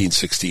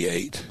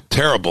 1968.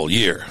 Terrible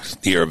year,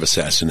 the year of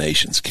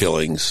assassinations,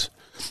 killings,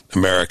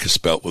 America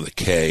spelt with a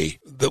K.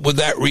 With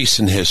that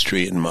recent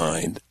history in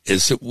mind,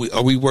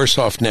 are we worse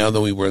off now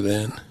than we were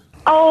then?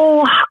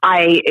 Oh,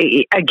 I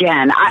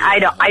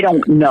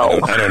don't know.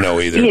 I don't know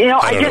either.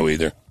 I don't know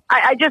either.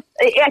 I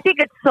think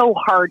it's so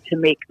hard to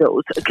make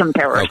those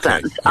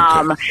comparisons.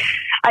 Okay.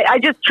 I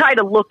just try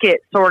to look at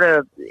sort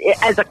of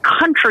as a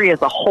country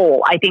as a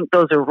whole. I think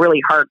those are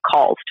really hard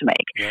calls to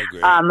make. I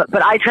agree.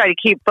 But I try to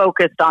keep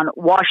focused on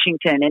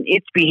Washington and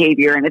its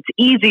behavior, and it's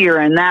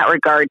easier in that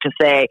regard to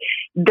say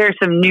there's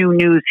some new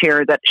news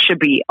here that should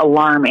be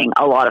alarming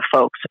a lot of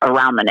folks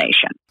around the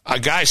nation. A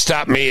guy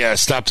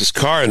stopped his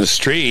car in the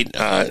street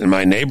in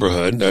my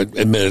neighborhood.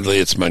 Admittedly,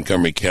 it's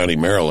Montgomery County,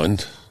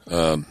 Maryland.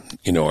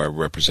 Our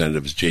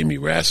representative is Jamie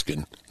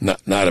Raskin,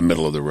 not a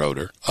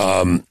middle-of-the-roader.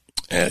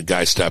 And a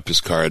guy stopped his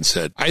car and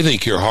said, I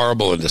think you're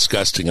horrible and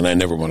disgusting, and I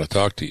never want to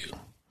talk to you.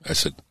 I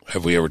said,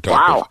 have we ever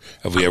talked? Wow.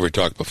 Have we ever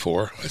talked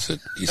before?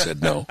 He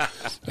said, no.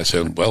 I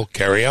said, well,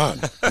 carry on.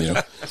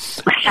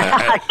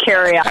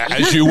 Carry on.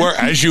 As you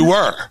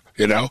were.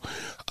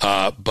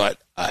 But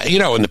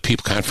in the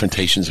people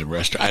confrontations in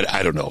restaurants,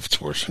 I don't know if it's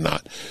worse or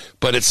not,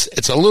 but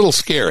it's a little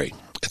scary.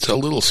 It's a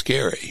little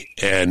scary.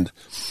 And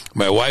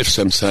my wife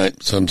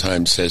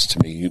sometimes says to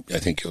me, I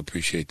think you'll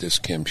appreciate this,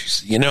 Kim. She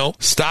says,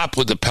 stop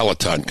with the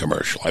Peloton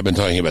commercial. I've been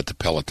talking about the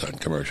Peloton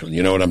commercial.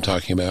 You know what I'm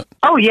talking about?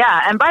 Oh,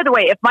 yeah. And by the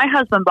way, if my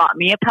husband bought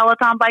me a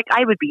Peloton bike,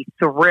 I would be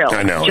thrilled.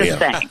 I know. Just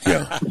saying.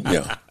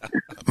 Yeah.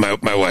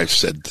 My wife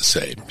said the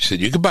same. She said,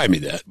 you can buy me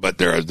that, but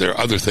there are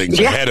other things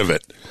ahead of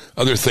it,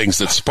 other things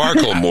that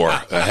sparkle more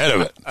ahead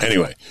of it.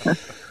 Anyway.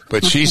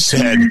 But she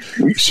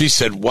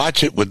said,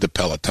 watch it with the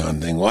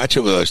Peloton thing. Watch it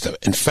with other stuff.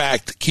 In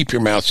fact, keep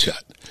your mouth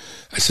shut.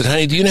 I said,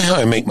 honey, do you know how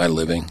I make my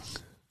living?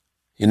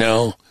 You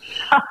know,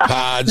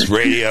 pods,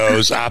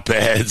 radios,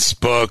 op-eds,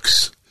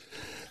 books.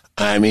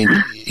 I mean,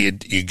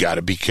 you got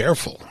to be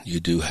careful. You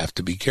do have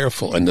to be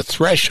careful. And the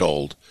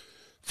threshold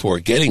for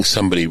getting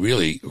somebody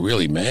really,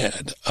 really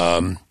mad.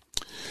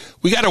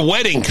 We got a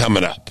wedding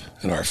coming up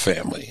in our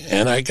family,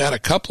 and I got a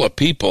couple of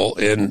people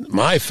in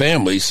my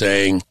family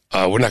saying,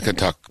 we're not going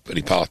to talk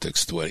any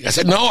politics at the wedding. I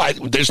said, no,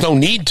 there's no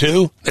need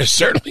to. There's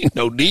certainly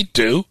no need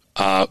to.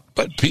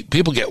 But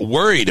people get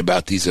worried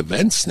about these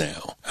events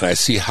now. And I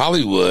see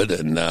Hollywood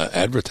and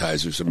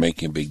advertisers are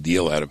making a big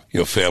deal out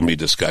of, family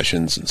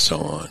discussions and so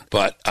on.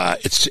 But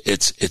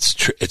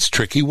it's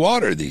tricky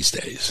water these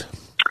days.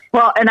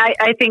 Well, and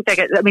I think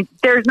that,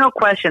 there's no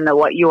question that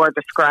what you are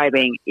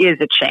describing is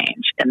a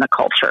change in the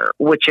culture,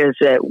 which is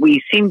that we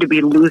seem to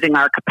be losing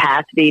our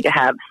capacity to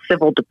have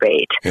civil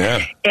debate.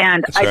 Yeah,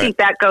 and I think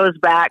that goes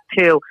back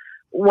to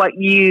what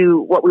we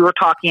were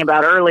talking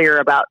about earlier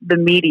about the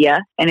media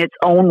and its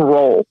own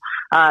role.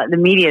 The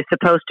media is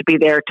supposed to be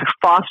there to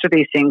foster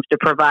these things, to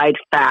provide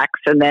facts,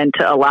 and then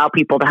to allow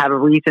people to have a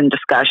reasoned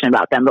discussion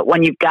about them. But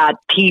when you've got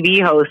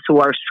TV hosts who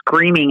are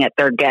screaming at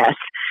their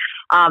guests,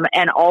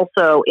 and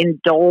also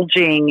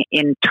indulging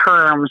in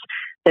terms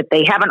that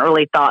they haven't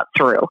really thought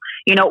through.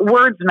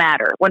 Words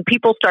matter. When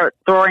people start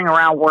throwing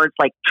around words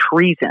like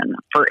treason,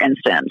 for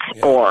instance,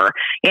 or,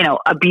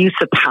 abuse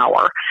of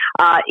power,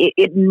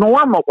 it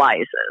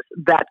normalizes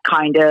that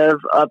kind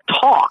of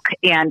talk,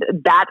 and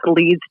that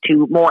leads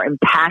to more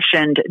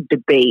impassioned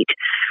debate.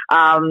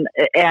 And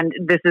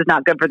this is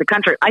not good for the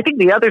country. I think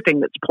the other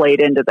thing that's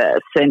played into this,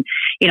 and,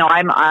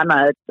 I'm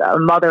a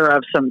mother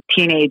of some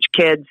teenage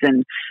kids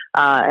and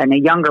a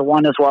younger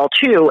one as well,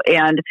 too.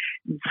 And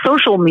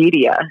social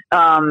media,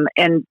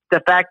 and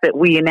the fact that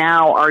we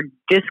now are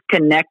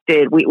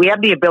disconnected, we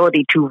have the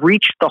ability to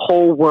reach the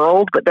whole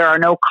world, but there are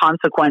no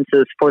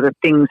consequences for the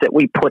things that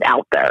we put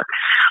out there.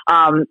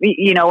 And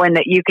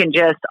that you can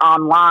just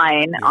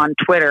online on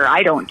Twitter,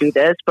 I don't do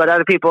this, but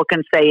other people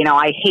can say,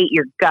 I hate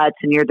your guts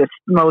and you're the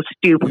most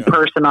stupid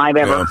person I've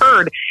ever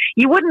heard.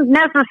 You wouldn't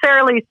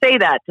necessarily say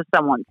that to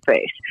someone's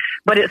face,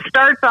 but it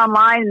starts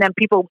online, and then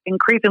people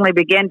increasingly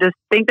begin to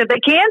think that they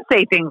can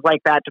say things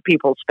like that to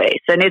people's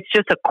face. And it's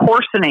just a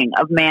coarsening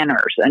of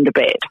manners and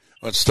debate.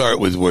 Let's start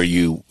with where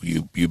you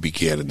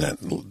began in that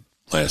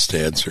last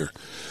answer.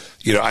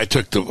 I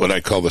took what I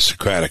call the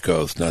Socratic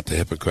Oath, not the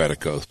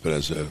Hippocratic Oath, but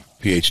as a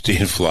PhD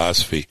in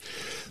philosophy,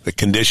 the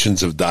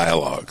conditions of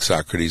dialogue.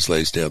 Socrates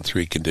lays down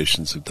 3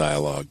 conditions of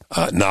dialogue.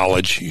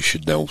 Knowledge, you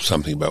should know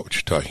something about what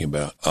you're talking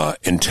about.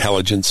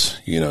 Intelligence,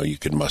 you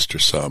can muster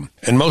some.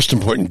 And most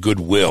important,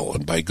 goodwill.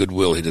 And by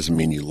goodwill, he doesn't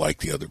mean you like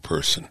the other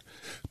person.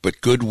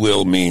 But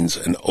goodwill means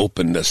an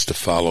openness to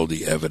follow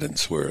the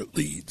evidence where it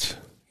leads,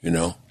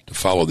 to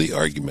follow the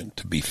argument,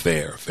 to be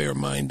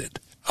fair-minded.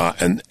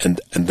 And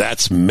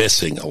that's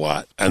missing a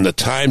lot. And the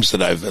times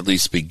that I've at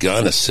least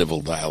begun a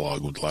civil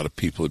dialogue with a lot of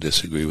people who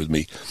disagree with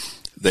me,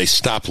 they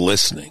stop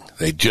listening.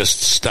 They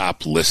just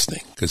stop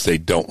listening because they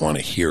don't want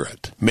to hear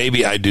it.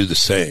 Maybe I do the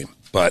same,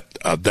 but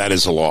that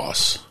is a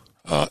loss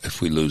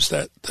if we lose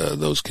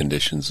those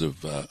conditions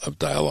of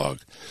dialogue.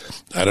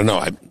 I don't know.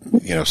 I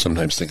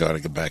sometimes think I ought to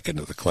get back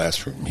into the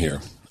classroom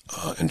here.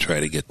 And try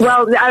to get that.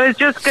 Well, I was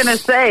just going to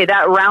say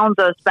that rounds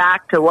us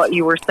back to what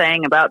you were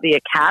saying about the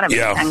academy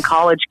and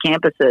college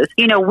campuses.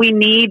 We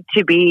need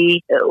to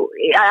be,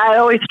 it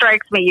always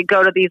strikes me, you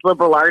go to these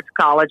liberal arts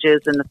colleges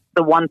and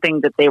the one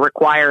thing that they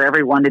require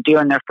everyone to do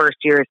in their first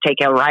year is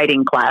take a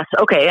writing class.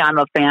 Okay, I'm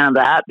a fan of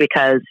that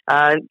because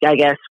I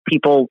guess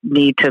people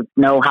need to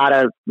know how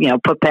to,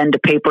 put pen to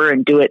paper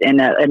and do it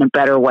in a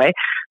better way.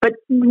 But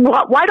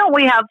why don't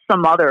we have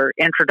some other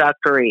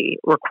introductory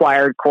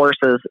required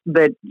courses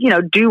that,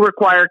 do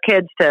require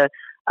kids to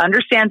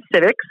understand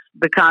civics,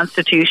 the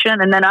Constitution,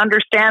 and then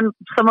understand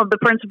some of the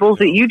principles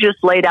that you just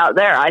laid out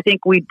there? I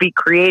think we'd be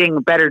creating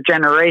a better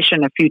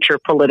generation of future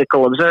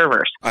political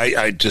observers.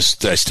 I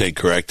stayed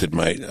corrected.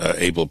 My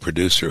able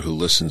producer, who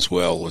listens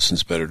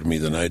better to me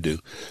than I do,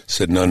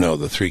 said, no,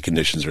 the 3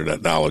 conditions are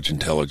not knowledge,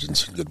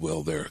 intelligence, and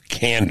goodwill. They're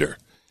candor,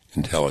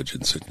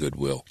 intelligence, and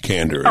goodwill.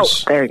 Candor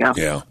is, there you go.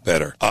 Yeah,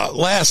 better.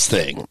 Last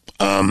thing,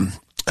 my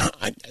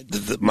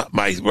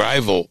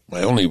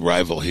only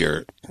rival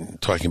here,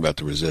 talking about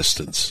the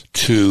resistance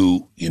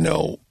to,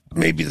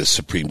 maybe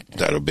the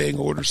not obeying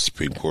orders,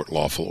 Supreme Court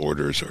lawful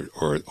orders,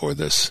 or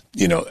this,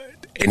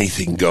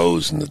 anything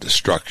goes in the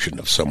destruction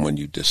of someone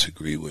you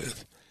disagree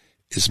with,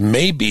 is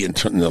maybe in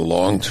the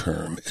long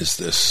term is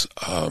this,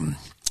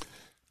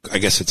 I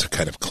guess it's a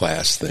kind of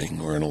class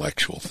thing or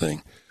intellectual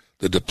thing,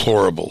 the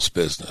deplorables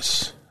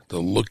business, the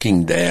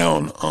looking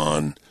down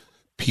on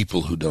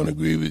people who don't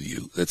agree with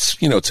you. That's,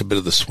 it's a bit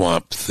of the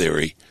swamp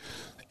theory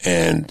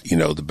and,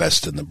 the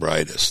best and the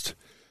brightest.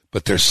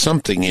 But there's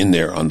something in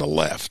there on the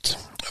left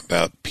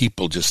about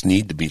people just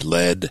need to be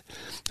led,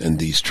 and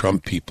these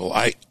Trump people.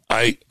 My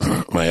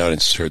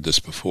audience has heard this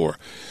before.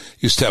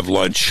 Used to have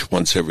lunch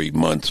once every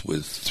month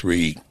with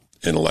 3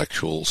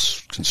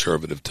 intellectuals,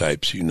 conservative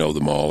types. You know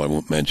them all. I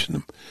won't mention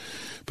them,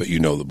 but you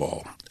know them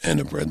all and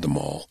have read them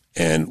all.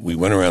 And we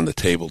went around the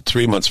table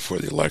 3 months before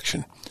the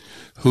election.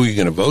 Who are you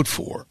going to vote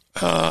for?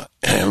 And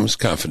it was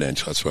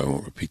confidential. That's why I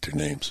won't repeat their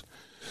names.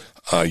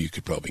 You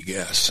could probably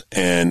guess.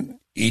 And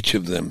each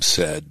of them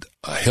said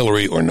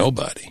Hillary or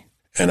nobody.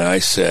 And I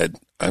said,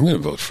 I'm going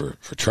to vote for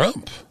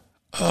Trump.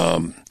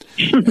 And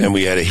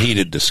we had a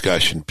heated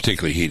discussion,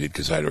 particularly heated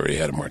because I'd already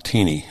had a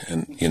martini,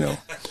 and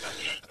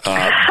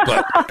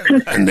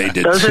and they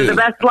did Those too. are the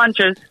best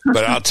lunches.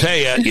 But I'll tell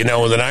you,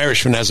 when an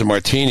Irishman has a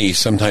martini, he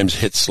sometimes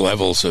hits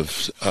levels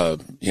of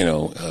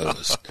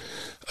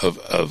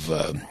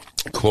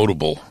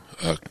quotable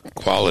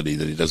quality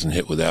that he doesn't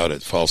hit without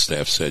it.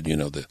 Falstaff said,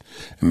 the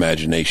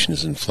imagination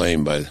is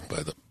inflamed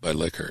by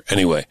liquor.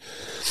 Anyway,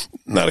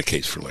 not a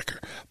case for liquor,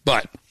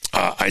 but.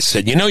 I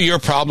said, your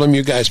problem,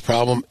 you guys'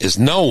 problem, is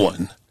no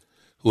one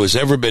who has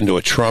ever been to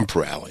a Trump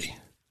rally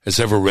has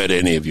ever read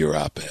any of your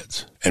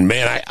op-eds. And,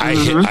 man, I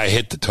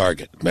hit the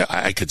target.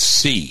 I could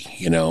see,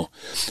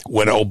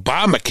 when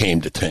Obama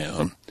came to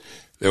town,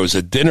 there was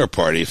a dinner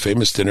party, a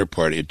famous dinner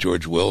party at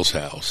George Will's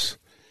house.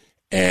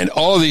 And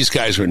all of these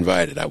guys were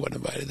invited. I wasn't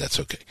invited. That's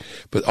okay.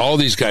 But all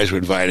these guys were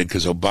invited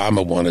because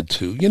Obama wanted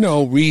to,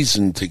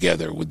 reason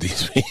together with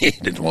these. He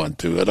didn't want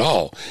to at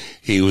all.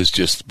 He was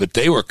but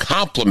they were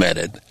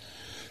complimented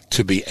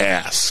to be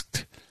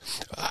asked.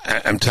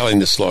 I'm telling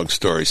this long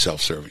story,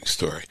 self-serving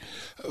story,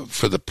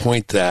 for the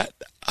point that,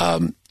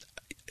 odi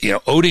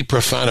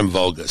profanum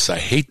vulgus. I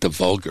hate the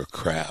vulgar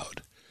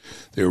crowd.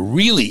 There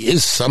really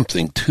is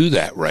something to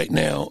that right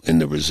now in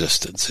the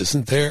resistance,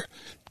 isn't there?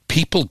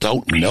 People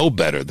don't know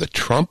better. The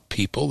Trump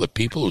people, the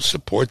people who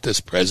support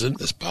this president,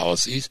 his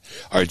policies,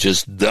 are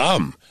just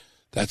dumb.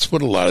 That's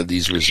what a lot of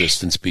these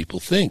resistance people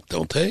think,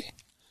 don't they?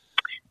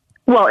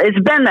 Well, it's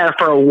been there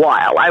for a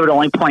while. I would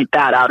only point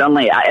that out.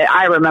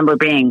 I remember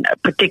being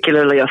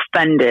particularly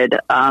offended.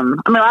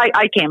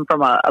 I came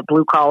from a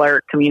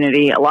blue-collar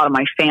community. A lot of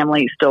my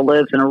family still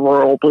lives in a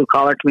rural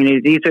blue-collar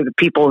community. These are the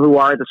people who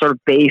are the sort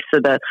of base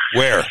of the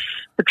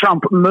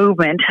Trump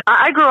movement.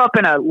 I grew up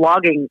in a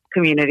logging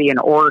community in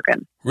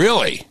Oregon.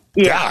 Really?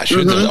 Yeah. Gosh,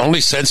 you're the only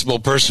sensible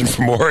person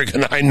from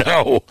Oregon I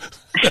know.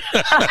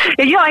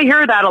 I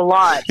hear that a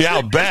lot. Yeah,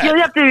 I'll bet. You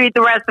have to meet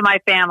the rest of my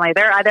family.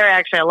 They're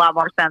actually a lot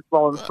more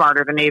sensible and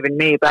smarter than even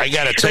me. But I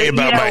got to tell you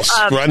about my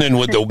run-in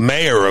with the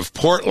mayor of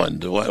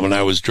Portland when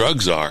I was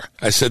drug czar.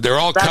 I said they're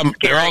all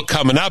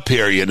coming up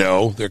here.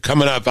 They're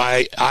coming up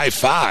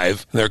I-5.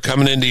 And they're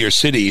coming into your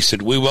city. He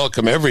said, "We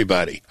welcome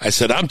everybody." I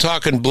said, "I'm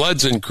talking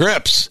Bloods and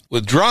Crips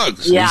with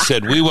drugs." Yeah. He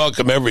said, "We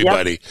welcome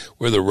everybody. Yep.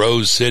 We're the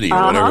Rose City,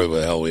 or whatever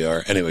the hell we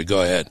are." Anyway,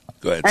 go ahead.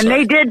 And sorry.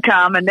 They did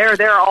come, and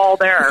they're all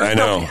there. I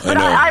know.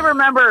 I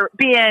remember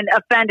being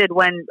offended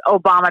when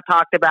Obama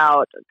talked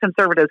about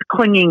conservatives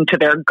clinging to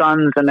their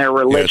guns and their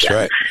religion.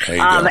 Yeah,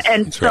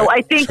 that's right.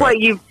 I think what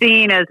you've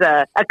seen is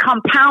a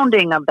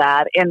compounding of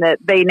that, in that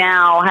they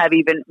now have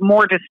even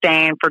more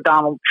disdain for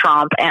Donald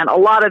Trump, and a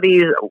lot of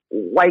these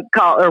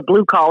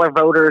blue collar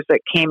voters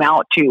that came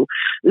out to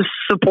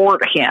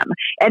support him,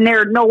 and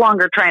they're no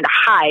longer trying to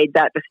hide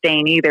that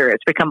disdain either.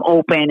 It's become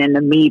open in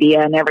the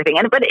media and everything,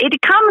 but it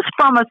comes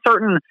from a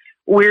certain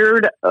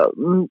weird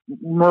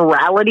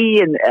morality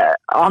and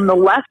on the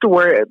left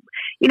where,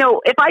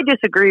 if I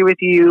disagree with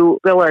you,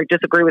 Bill, or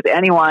disagree with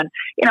anyone,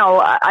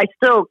 I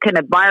still can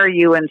admire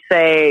you and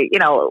say,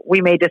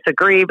 we may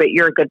disagree, but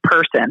you're a good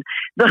person.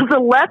 The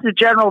left's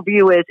general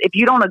view is if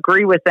you don't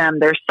agree with them,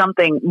 there's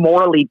something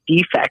morally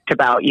defect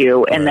about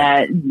you, and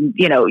that,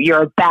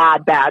 you're a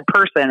bad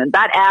person. And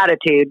that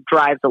attitude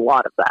drives a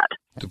lot of that.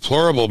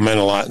 Deplorable meant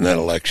a lot in that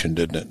election,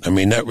 didn't it? I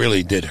mean, that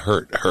really did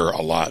hurt her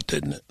a lot,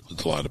 didn't it,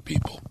 with a lot of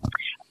people?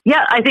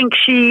 Yeah, I think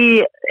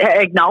she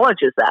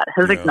acknowledges that,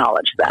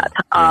 acknowledged that.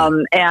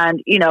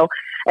 And,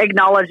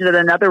 acknowledged that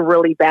another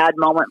really bad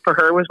moment for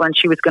her was when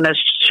she was going to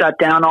shut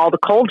down all the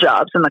coal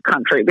jobs in the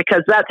country,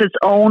 because that's its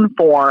own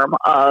form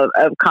of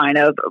kind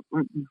of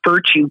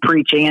virtue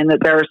preaching, and that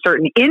there are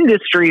certain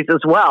industries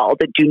as well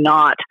that do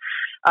not,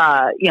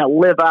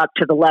 live up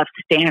to the left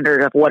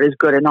standard of what is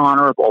good and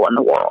honorable in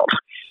the world.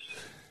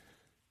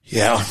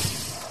 Yeah.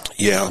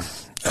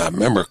 I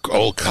remember an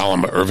old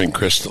column of Irving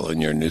Kristol in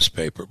your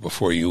newspaper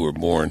before you were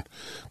born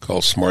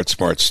called Smart,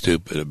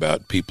 Stupid,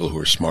 about people who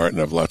are smart and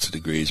have lots of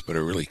degrees but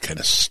are really kind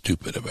of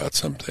stupid about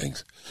some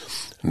things.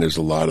 And there's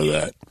a lot of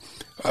that.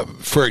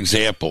 For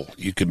example,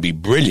 you can be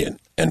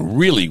brilliant and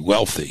really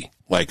wealthy,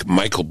 like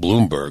Michael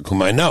Bloomberg,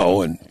 whom I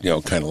know and,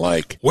 kind of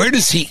like. Where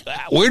does he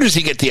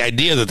get the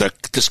idea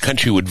that this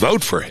country would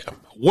vote for him?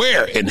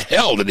 Where in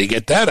hell did he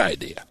get that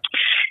idea?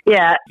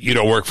 Yeah. You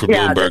don't work for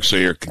Bloomberg, so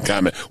you can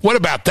comment. What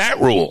about that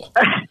rule?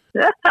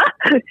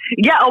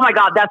 Yeah. Oh my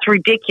God, that's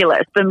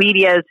ridiculous. The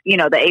media's,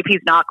 the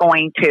AP's not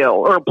going to,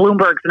 or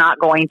Bloomberg's not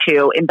going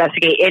to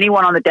investigate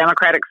anyone on the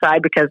Democratic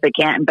side because they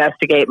can't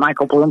investigate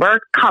Michael Bloomberg.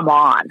 Come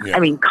on. Yeah. I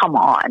mean, come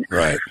on.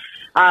 Right.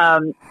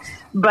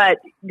 But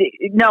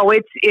no,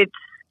 it's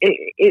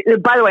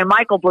by the way,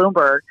 Michael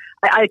Bloomberg,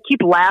 I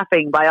keep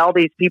laughing by all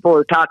these people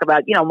who talk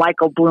about,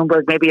 Michael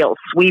Bloomberg, maybe he'll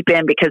sweep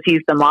in because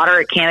he's the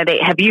moderate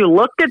candidate. Have you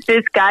looked at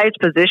this guy's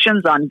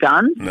positions on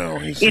guns? No.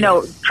 He's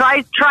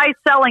try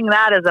selling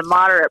that as a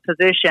moderate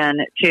position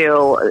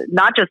to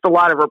not just a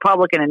lot of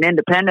Republican and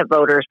independent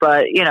voters,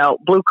 but,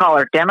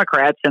 blue-collar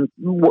Democrats in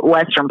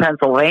Western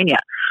Pennsylvania.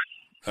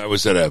 I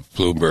was at a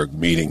Bloomberg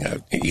meeting.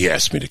 He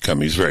asked me to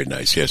come. He's very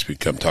nice. He asked me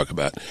to come talk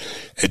about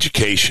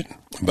education,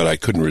 but I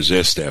couldn't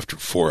resist after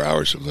 4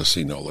 hours of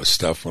listening to all this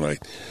stuff.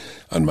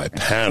 On my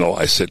panel,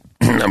 I said,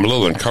 I'm a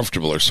little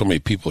uncomfortable. There's so many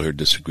people here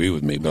disagree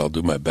with me, but I'll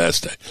do my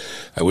best.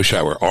 I wish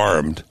I were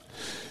armed.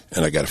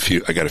 And I got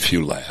a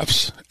few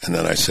laughs. And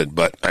then I said,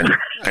 but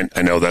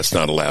I know that's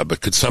not allowed,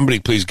 but could somebody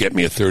please get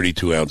me a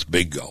 32-ounce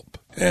Big Gulp?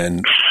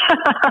 And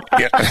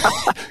yeah,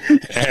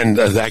 and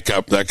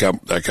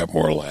that got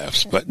more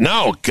laughs. But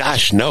no,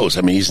 gosh knows.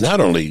 I mean, he's not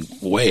only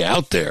way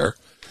out there,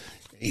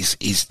 he's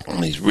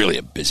really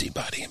a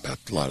busybody about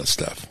a lot of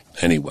stuff.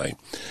 Anyway,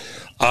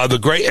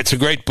 it's a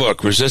great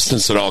book,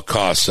 Resistance at All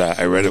Costs.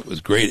 I read it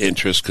with great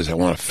interest because I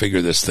want to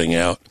figure this thing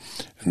out,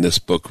 and this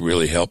book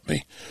really helped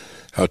me.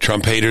 How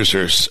Trump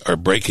haters are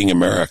breaking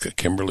America.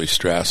 Kimberley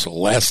Strassel.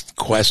 Last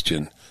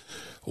question.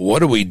 What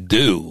do we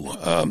do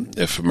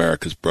if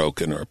America's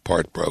broken or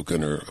part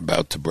broken or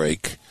about to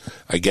break?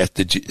 I get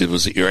that it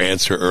was your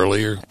answer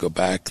earlier. Go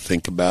back,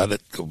 think about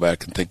it. Go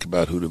back and think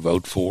about who to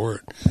vote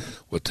for,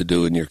 what to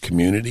do in your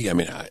community. I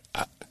mean,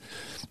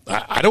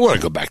 I don't want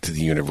to go back to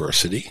the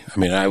university. I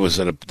mean, I was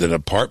at an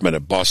apartment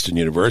at Boston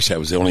University. I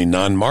was the only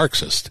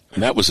non-Marxist,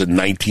 and that was in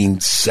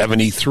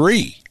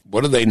 1973.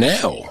 What are they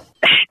now?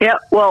 Yeah,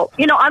 well,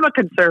 I'm a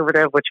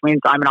conservative, which means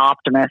I'm an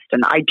optimist,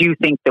 and I do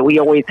think that we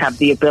always have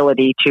the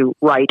ability to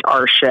right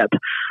our ship.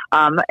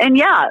 And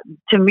yeah,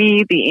 to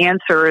me, the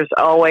answer is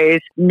always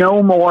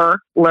know more,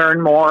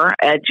 learn more,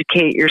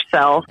 educate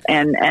yourself,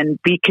 and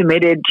be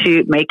committed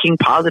to making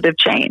positive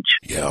change.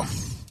 Yeah.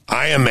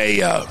 I am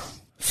a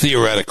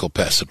theoretical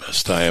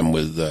pessimist. I am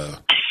with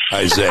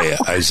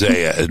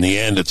Isaiah. In the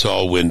end, it's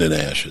all wind and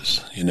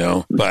ashes,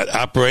 But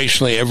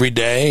operationally, every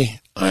day,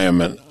 I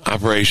am an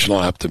operational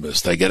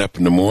optimist. I get up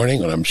in the morning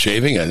when I'm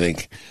shaving. I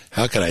think,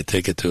 how can I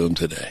take it to him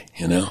today?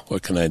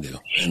 What can I do?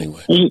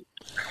 Anyway,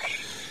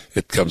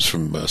 it comes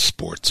from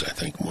sports, I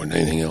think, more than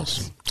anything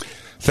else.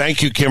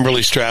 Thank you,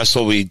 Kimberley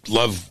Strassel. We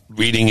love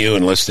reading you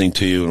and listening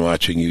to you and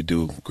watching you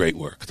do great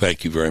work.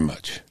 Thank you very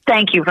much.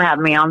 Thank you for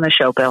having me on the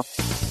show, Bill.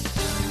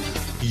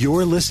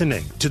 You're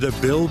listening to The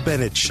Bill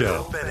Bennett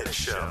Show.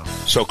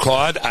 So,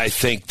 Claude, I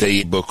think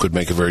the book would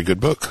make a very good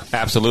book.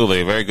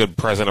 Absolutely. A very good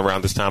present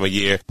around this time of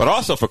year. But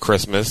also for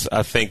Christmas,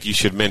 I think you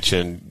should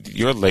mention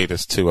your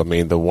latest, too. I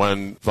mean, the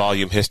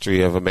one-volume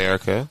history of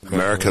America.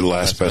 America, the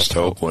Last Best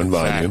Hope, one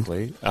volume.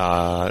 Exactly.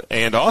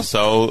 And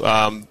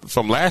also,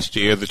 from last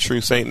year, The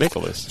True St.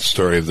 Nicholas. The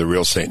story of the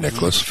real St.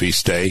 Nicholas,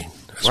 feast day,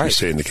 as we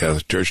say in the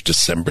Catholic Church,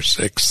 December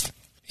 6th.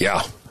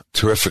 Yeah.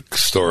 Terrific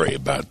story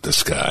about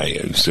this guy.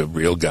 He's a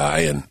real guy,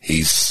 and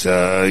he's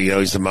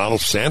the model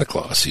of Santa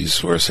Claus.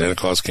 He's where Santa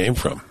Claus came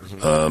from.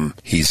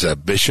 He's a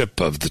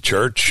bishop of the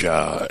church,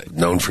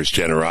 known for his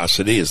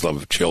generosity, his love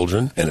of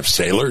children and of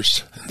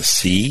sailors and the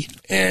sea.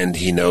 And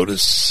he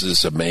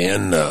notices a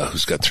man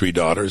who's got 3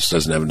 daughters,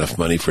 doesn't have enough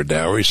money for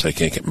dowry, so they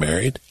can't get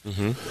married.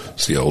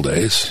 It's the old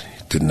days.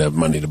 He didn't have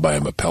money to buy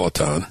him a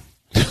Peloton.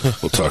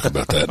 We'll talk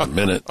about that in a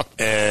minute.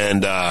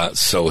 And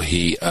so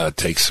he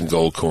takes some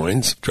gold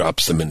coins,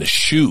 drops them in a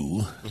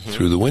shoe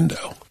through the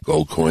window.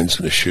 Gold coins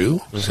in a shoe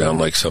sound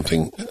like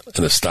something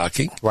in a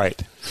stocking. Right.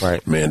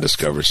 Man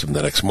discovers them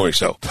the next morning.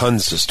 So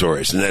tons of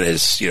stories. And then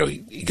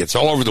he gets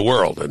all over the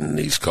world, and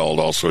he's called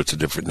all sorts of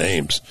different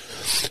names.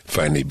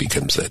 Finally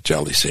becomes that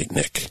Jolly St.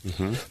 Nick.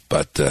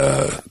 But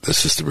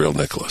this is the real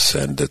Nicholas,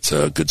 and it's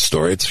a good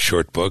story. It's a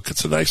short book.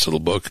 It's a nice little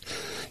book.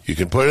 You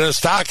can put it in a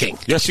stocking.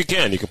 Yes, you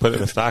can. You can put it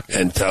in a stocking.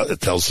 And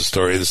it tells the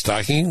story of the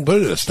stocking. You can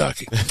put it in a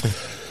stocking.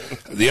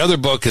 The other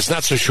book is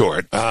not so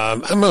short.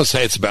 I'm going to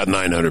say it's about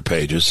 900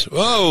 pages.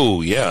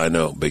 Oh, yeah, I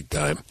know, big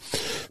time.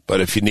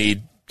 But if you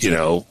need,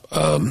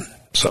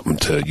 something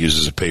to use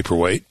as a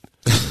paperweight,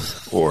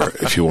 or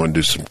if you want to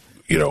do some,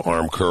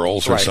 arm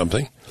curls or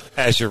something.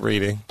 As you're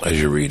reading.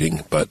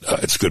 But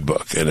it's a good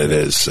book, and it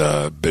has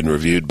been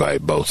reviewed by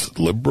both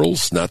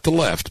liberals, not the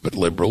left, but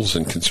liberals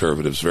and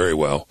conservatives very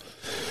well.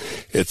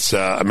 It's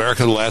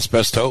America, the Last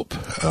Best Hope.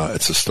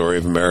 It's a story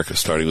of America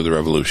starting with the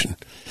revolution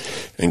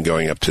and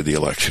going up to the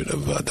election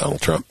of Donald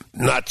Trump.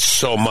 Not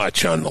so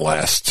much on the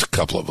last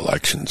couple of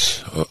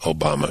elections,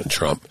 Obama and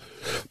Trump,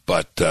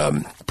 but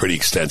pretty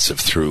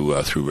extensive through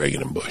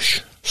Reagan and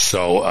Bush.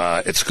 So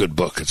it's a good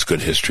book. It's a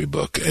good history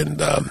book, and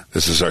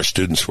this is our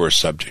students'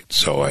 worst subject,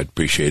 so I'd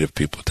appreciate if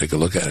people take a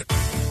look at it.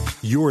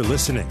 You're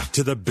listening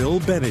to The Bill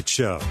Bennett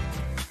Show.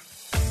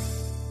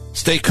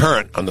 Stay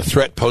current on the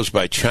threat posed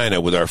by China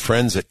with our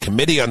friends at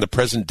Committee on the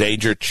Present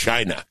Danger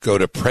China. Go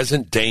to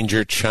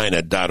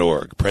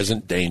presentdangerchina.org,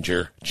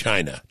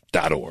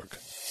 presentdangerchina.org.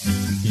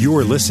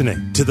 You're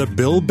listening to The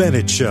Bill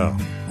Bennett Show.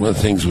 One of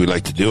the things we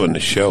like to do on the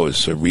show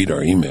is read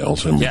our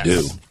emails, and we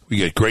do. We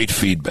get great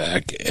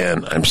feedback,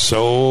 and I'm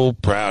so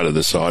proud of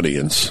this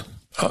audience.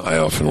 I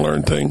often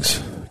learn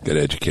things, get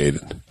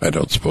educated. I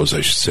don't suppose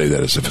I should say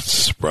that as if it's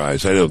a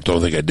surprise. I don't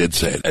think I did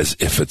say it as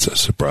if it's a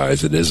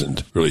surprise. It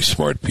isn't. Really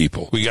smart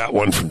people. We got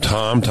one from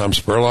Tom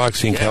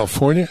Spurlock's in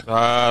California.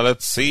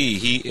 Let's see.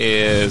 He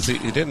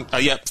didn't,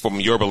 from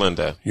Yorba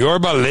Linda.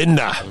 Yorba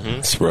Linda.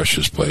 It's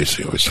Rush's place.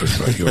 He always talks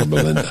about Yorba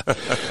Linda.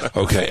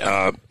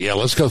 Okay.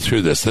 Let's go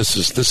through this.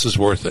 This is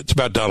worth it. It's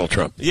about Donald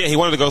Trump. Yeah, he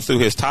wanted to go through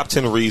his top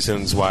 10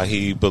 reasons why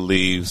he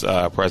believes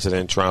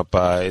President Trump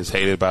is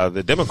hated by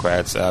the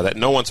Democrats that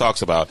no one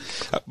talks about.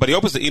 But he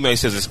opens the email. He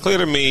says, it's clear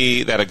to me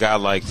that a guy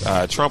like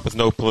Trump with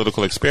no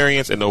political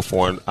experience and no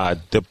foreign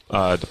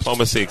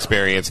diplomacy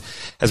experience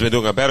has been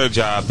doing a better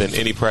job than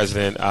any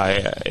president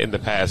in the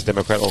past,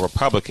 Democrat or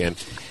Republican.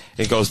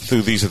 It goes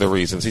through these are the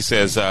reasons. He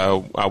says,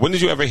 when did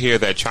you ever hear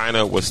that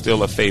China was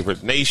still a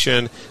favorite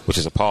nation, which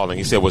is appalling?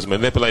 He said was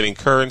manipulating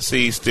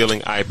currency,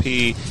 stealing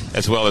IP,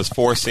 as well as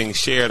forcing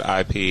shared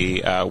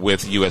IP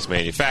with U.S.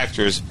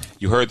 manufacturers.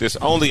 You heard this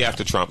only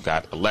after Trump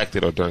got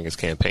elected or during his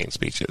campaign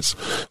speeches.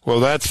 Well,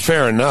 that's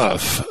fair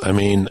enough. I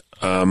mean,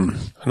 I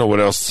don't know what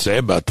else to say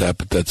about that,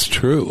 but that's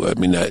true. I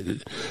mean,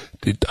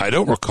 I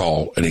don't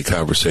recall any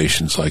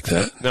conversations like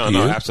that. No,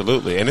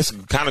 absolutely. And this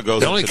kind of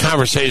goes. The only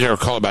conversation I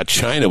recall about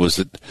China was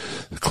that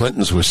the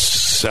Clintons were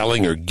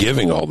selling or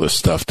giving all this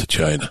stuff to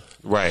China.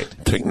 Right.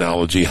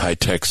 Technology,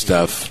 high-tech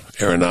stuff,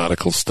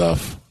 aeronautical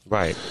stuff.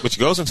 Right, which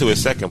goes into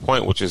his second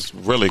point, which is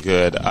really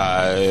good.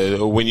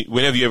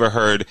 Whenever you ever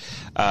heard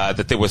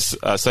that there was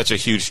such a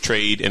huge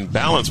trade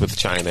imbalance with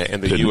China,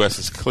 and the U.S.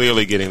 is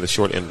clearly getting the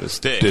short end of the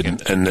stick.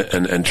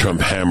 And Trump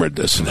hammered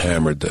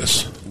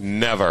this.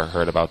 Never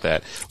heard about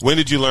that. When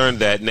did you learn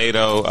that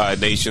NATO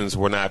nations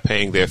were not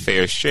paying their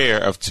fair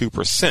share of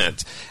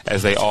 2%,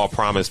 as they all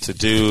promised to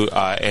do,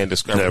 and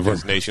discovered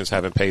these nations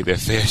haven't paid their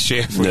fair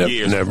share for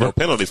years with no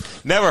penalties?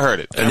 Never heard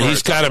it. And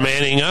he's got them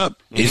manning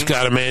up. He's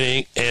got them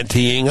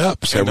anteing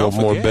up several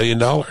more $1 billion.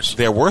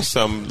 There were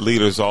some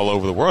leaders all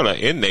over the world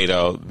in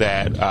NATO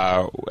that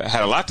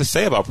had a lot to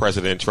say about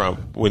President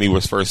Trump when he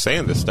was first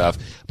saying this stuff,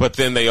 but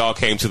then they all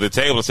came to the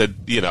table and said,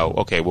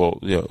 okay,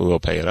 we'll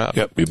pay it up.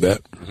 Yep, you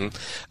bet.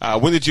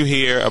 When did you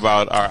hear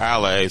about our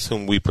allies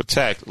whom we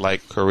protect,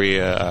 like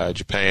Korea,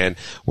 Japan,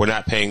 were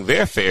not paying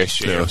their fair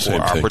share for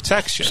our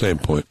protection? Same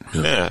point.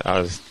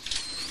 Yeah.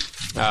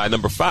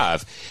 Number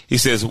 5, he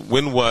says,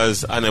 when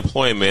has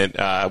unemployment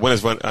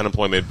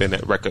been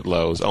at record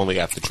lows?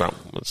 Only after Trump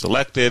was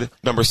elected.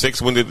 Number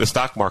 6, when did the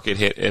stock market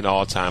hit an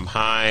all-time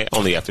high?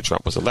 Only after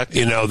Trump was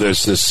elected.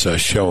 There's this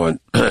show on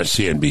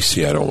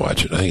CNBC. I don't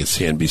watch it. I think it's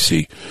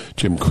CNBC.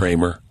 Jim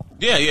Cramer.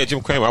 Yeah,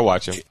 Jim Cramer. I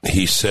watch him.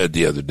 He said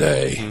the other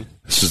day,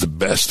 this is the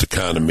best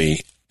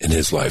economy in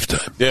his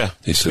lifetime. Yeah.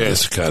 He said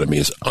this economy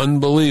is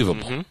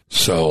unbelievable.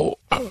 So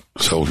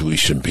we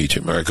should impeach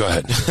him. All right, go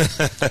ahead.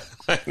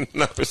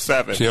 Number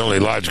 7. It's the only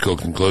logical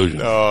conclusion.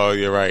 Oh,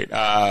 you're right.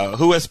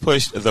 Who has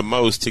pushed the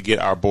most to get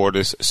our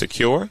borders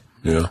secure?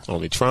 Yeah.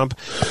 Only Trump.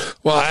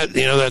 Well,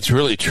 that's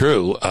really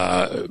true.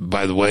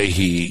 By the way,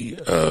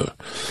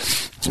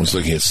 I was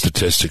looking at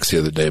statistics the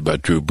other day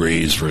about Drew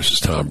Brees versus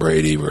Tom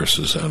Brady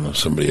versus,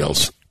 somebody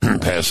else.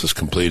 Passes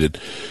completed.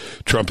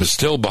 Trump is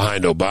still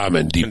behind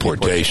Obama in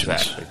deportations,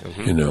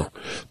 exactly.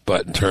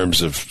 But in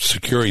terms of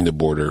securing the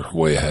border,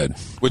 way ahead.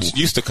 Which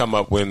used to come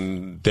up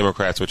when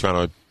Democrats were trying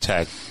to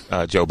attack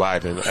Joe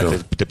Biden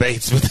at the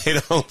debates, but they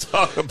don't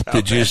talk about that.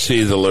 Did you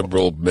see the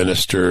liberal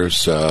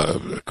minister's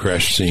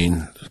crash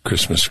scene,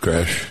 Christmas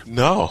crash?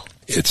 No.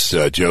 It's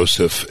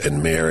Joseph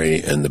and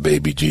Mary and the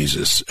baby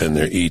Jesus, and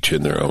they're each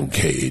in their own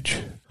cage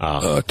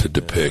to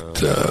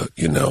depict,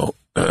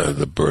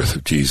 the birth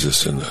of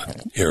Jesus in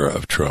the era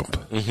of Trump,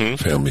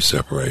 family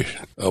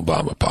separation,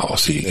 Obama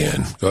policy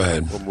again. Go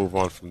ahead. We'll move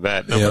on from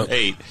that. Number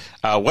 8,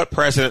 what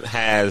president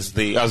has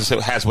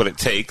what it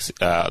takes,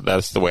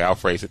 that's the way I'll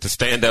phrase it, to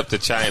stand up to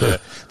China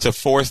to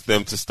force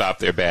them to stop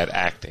their bad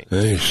acting?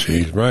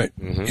 He's right.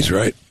 He's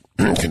right.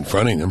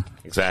 Confronting them.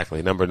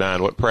 Exactly. Number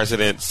 9, what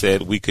president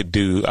said we could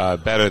do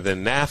better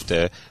than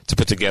NAFTA to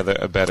put together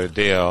a better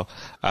deal,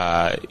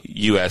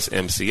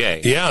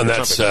 USMCA? Yeah, and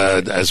that's,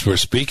 as we're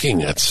speaking,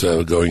 that's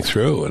going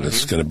through, and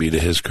it's going to be to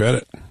his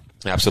credit.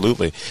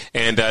 Absolutely.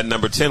 And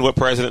number 10, what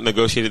president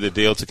negotiated a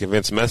deal to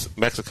convince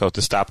Mexico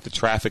to stop the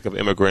traffic of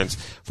immigrants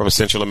from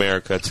Central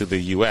America to the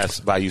U.S.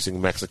 by using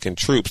Mexican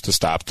troops to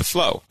stop the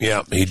flow?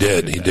 Yeah, he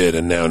did. He did.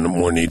 And now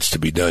more needs to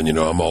be done.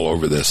 I'm all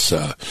over this.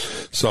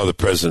 Saw the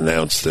president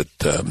announce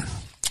that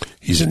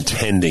he's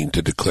intending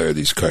to declare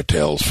these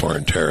cartels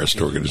foreign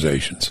terrorist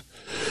organizations.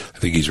 I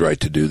think he's right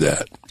to do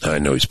that. I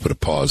know he's put a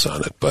pause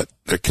on it, but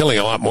they're killing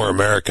a lot more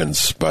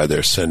Americans by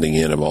their sending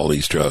in of all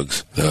these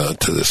drugs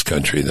to this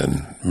country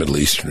than Middle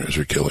Easterners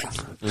are killing.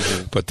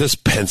 But this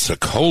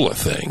Pensacola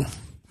thing,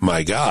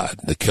 my God,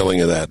 the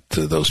killing of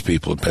those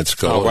people in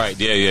Pensacola. Oh, right.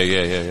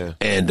 Yeah.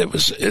 And it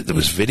was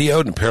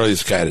videoed, and apparently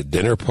this guy had a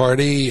dinner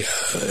party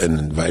and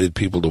invited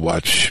people to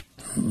watch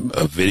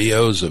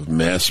videos of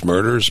mass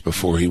murders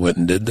before he went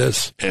and did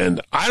this.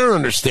 And I don't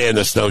understand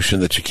this notion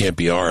that you can't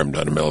be armed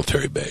on a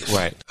military base.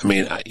 Right. I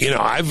mean,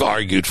 I've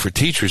argued for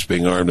teachers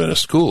being armed in a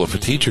school. If a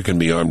teacher can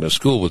be armed in a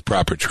school with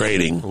proper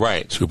training,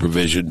 right,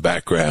 supervision,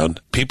 background,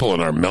 people in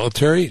our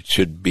military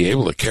should be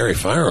able to carry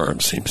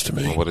firearms, seems to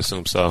me. I would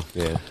assume so,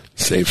 yeah.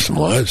 Save some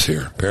lives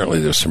here.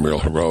 Apparently there's some real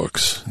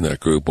heroics in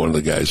that group. One of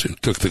the guys who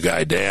took the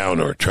guy down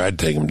or tried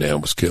to take him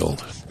down was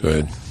killed. Go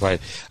ahead.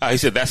 Right. He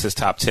said that's his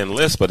top 10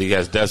 list, but he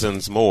has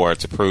dozens more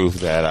to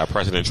prove that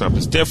President Trump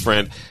is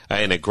different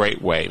in a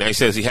great way. Now, he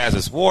says he has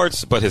his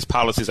warts, but his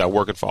policies are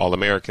working for all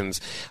Americans.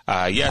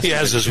 Yes, he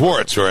has his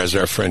warts, or as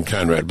our friend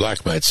Conrad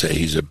Black might say,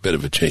 he's a bit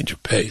of a change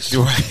of pace.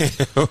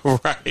 Right.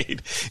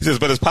 Right. He says,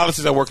 but his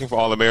policies are working for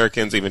all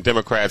Americans, even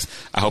Democrats.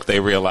 I hope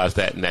they realize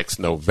that next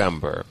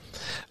November.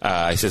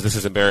 He says this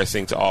is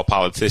embarrassing to all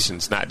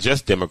politicians, not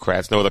just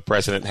Democrats. No other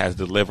president has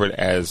delivered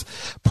as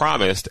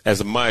promised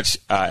as much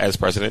as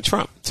President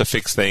Trump to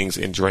fix things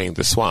and drain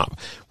the swamp.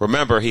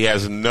 Remember, he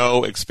has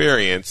no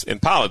experience in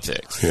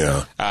politics.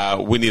 Yeah.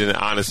 We need an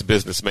honest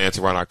businessman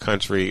to run our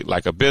country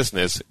like a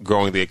business,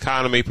 growing the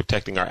economy,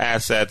 protecting our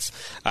assets,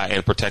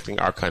 and protecting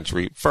our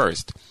country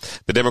first.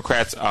 The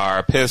Democrats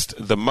are pissed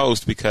the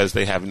most because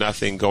they have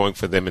nothing going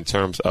for them in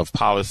terms of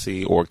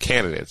policy or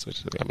candidates,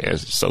 which, I mean,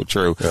 is so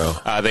true.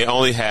 Yeah. They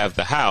only have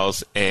the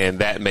House, and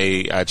that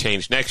may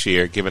change next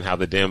year, given how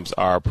the Dems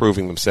are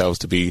proving themselves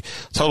to be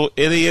total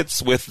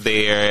idiots with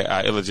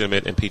their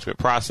illegitimate impeachment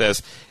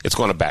process. It's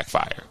going to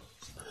backfire.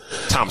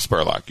 Tom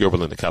Spurlock, Yorba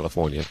Linda,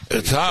 California.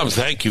 Tom,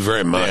 thank you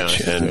very much.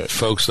 Yeah, and good.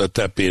 Folks, let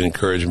that be an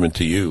encouragement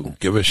to you.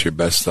 Give us your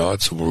best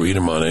thoughts, and we'll read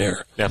them on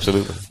air.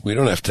 Absolutely. We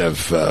don't have to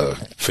have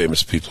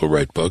famous people who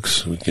write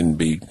books. We can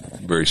be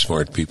very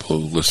smart people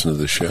who listen to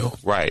the show.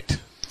 Right.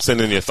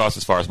 Send in your thoughts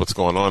as far as what's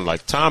going on,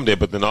 like Tom did,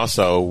 but then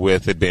also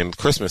with it being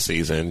Christmas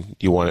season,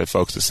 you wanted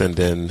folks to send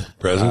in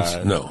presents.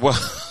 No.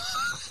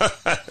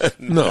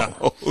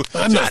 No.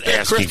 I'm not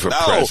asking for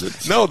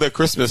presents. No, they're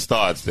Christmas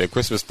thoughts. They're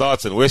Christmas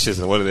thoughts and wishes,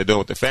 and what are they doing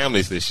with their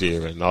families this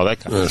year and all that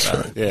kind of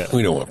stuff. Right. Yeah.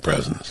 We don't want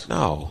presents.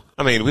 No.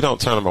 I mean, we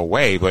don't turn them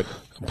away, but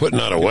I'm putting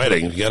on a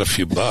wedding. You got a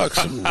few bucks.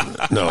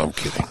 No, I'm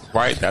kidding.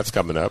 Right, that's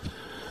coming up.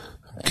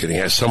 I'm kidding.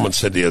 As someone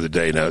said the other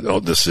day, now,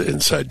 this is an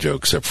inside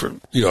joke, except for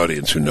the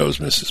audience who knows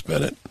Mrs.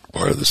 Bennett,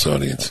 part of this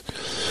audience.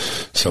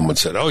 Someone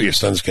said, "Oh, your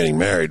son's getting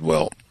married."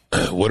 Well,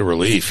 what a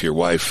relief. Your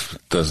wife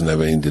doesn't have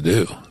anything to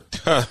do.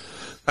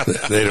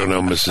 They don't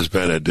know Mrs.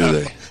 Bennett, do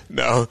they?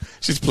 No,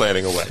 she's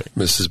planning a wedding.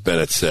 Mrs.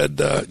 Bennett said,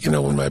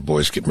 when my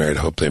boys get married,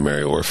 I hope they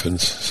marry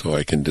orphans so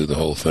I can do the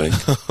whole thing.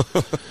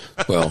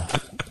 Well,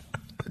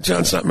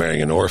 John's not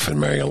marrying an orphan,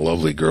 marrying a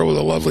lovely girl with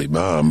a lovely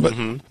mom, but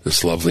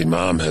this lovely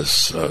mom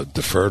has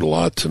deferred a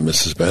lot to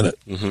Mrs. Bennett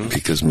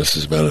because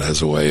Mrs. Bennett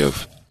has a way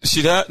of...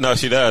 She does. No,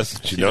 she does.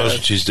 She knows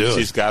what she's doing.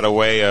 She's got a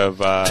way of...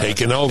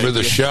 taking over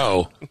the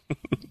show.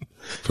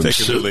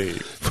 Taking the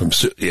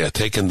lead.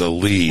 Taking the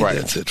lead. Right.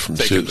 That's it. From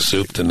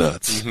soup to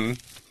nuts. Mm-hmm.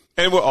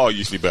 And we're all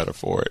usually better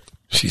for it.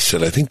 She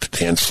said, "I think the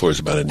dance floor is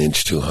about an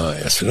inch too high."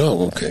 I said,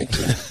 "Oh, okay."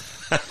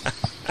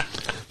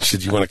 She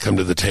said, "You want to come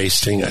to the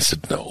tasting?" I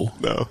said, "No."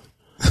 No.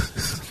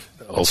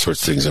 All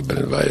sorts of things I've been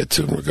invited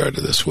to in regard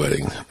to this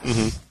wedding.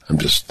 I'm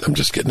just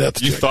getting out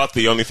the You check. thought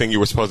the only thing you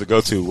were supposed to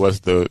go to was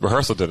the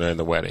rehearsal dinner and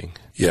the wedding.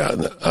 Yeah,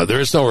 there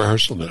is no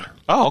rehearsal dinner.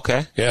 Oh,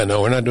 okay. Yeah,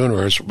 no, we're not doing a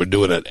rehearsal. We're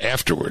doing an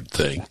afterward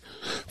thing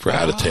for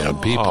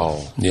out-of-town people.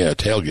 Oh. Yeah,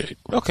 tailgate.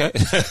 Okay.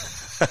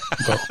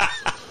 Well,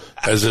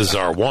 as is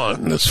our want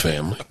in this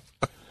family.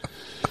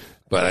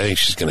 But I think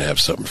she's going to have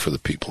something for the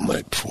people the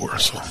night before.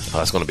 So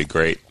that's going to be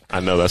great. I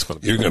know that's going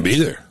to be You're going to be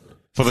there.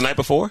 For the night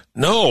before?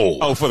 No.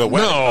 Oh, for the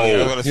wedding. No, oh,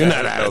 yeah, you're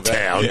not out of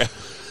town. Yeah.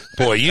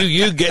 Boy,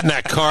 you get in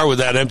that car with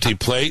that empty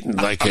plate and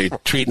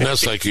treating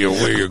us like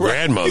we're your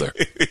grandmother.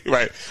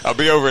 Right. I'll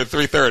be over at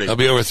 3:30. I'll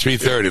be over at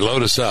 3:30.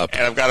 Load us up.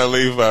 And I've got to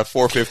leave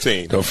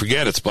 4:15. Don't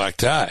forget, it's black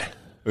tie.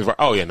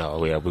 Oh, yeah,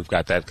 no. Yeah, we've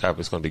got that covered.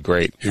 It's going to be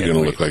great. You're going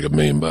to look like $1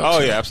 million. Oh,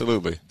 yeah,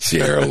 absolutely.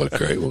 Sierra will look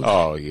great.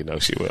 Oh, you know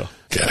she will.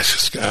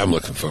 Gosh, I'm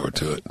looking forward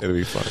to it. It'll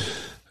be fun.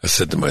 I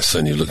said to my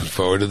son, "You looking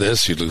forward to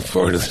this? You looking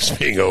forward to this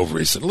being over?"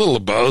 He said, "A little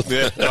of both."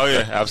 Yeah. Oh,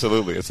 yeah,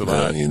 absolutely. It's a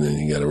lot. And then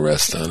you got to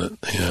rest on it.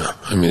 Yeah.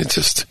 I mean,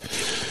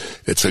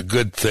 it's a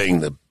good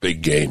thing the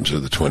big games are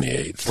the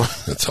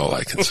 28th. That's all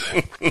I can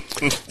say.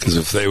 Because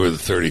if they were the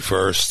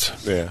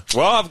 31st. Yeah.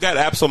 Well, I've got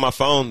apps on my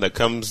phone that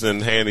comes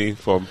in handy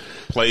for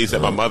plays that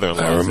my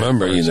mother-in-law. I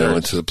remember,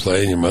 went to the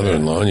play and your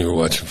mother-in-law and you were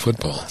watching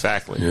football.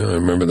 Exactly. Yeah, I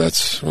remember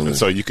that's when.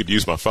 So you could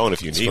use my phone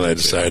if you needed. When I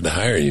decided to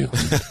hire you.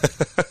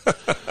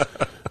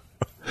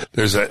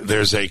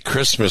 There's a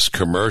Christmas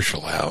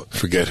commercial out.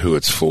 Forget who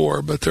it's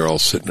for, but they're all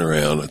sitting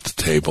around at the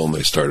table and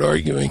they start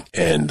arguing.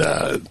 And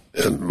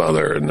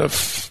mother and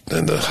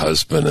the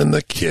husband and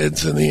the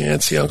kids and the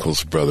aunts, the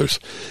uncles, the brothers,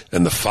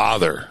 and the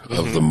father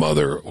of the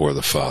mother or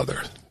the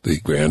father. the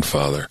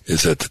grandfather,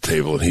 is at the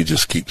table, and he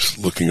just keeps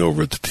looking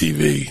over at the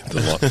TV,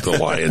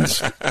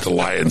 the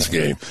Lions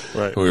game.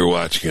 Right. We were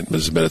watching it,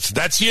 Mrs. Bennett said,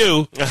 "That's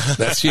you.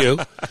 That's you."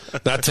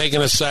 Not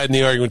taking a side in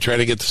the argument, trying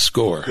to get the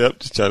score. Yep,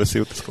 just trying to see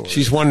what the score is.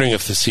 She's wondering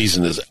if the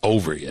season is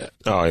over yet.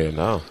 Oh, yeah,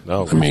 no.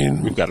 I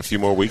mean, we've got a few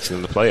more weeks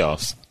in the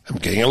playoffs. I'm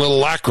getting a little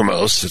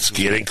lachrymose. It's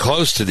getting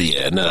close to the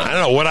end, and I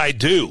don't know what I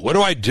do. What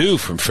do I do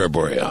from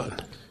February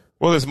on?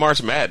 Well, there's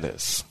March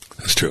Madness.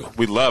 That's true.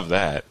 We love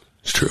that.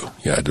 It's true.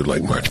 Yeah, I do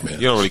like March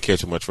Madness. You don't really care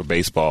too much for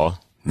baseball.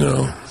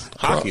 No.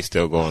 Hockey's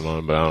still going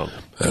on, but I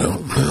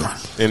don't know.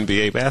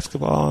 NBA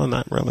basketball,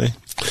 not really.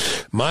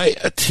 My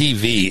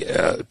TV,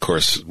 of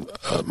course,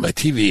 my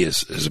TV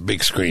is a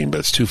big screen,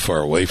 but it's too far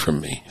away from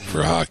me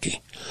for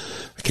hockey.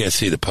 I can't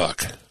see the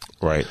puck.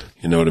 Right.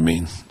 You know what I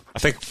mean? I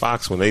think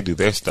Fox, when they do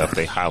their stuff,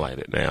 they highlight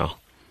it now.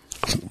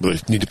 They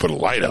need to put a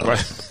light on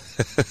it.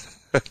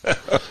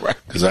 Right.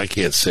 Because I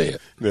can't see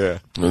it. Yeah.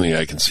 The only thing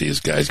I can see is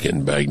guys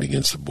getting bagged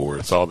against the board.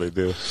 That's all they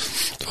do.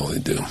 That's all they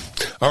do.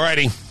 All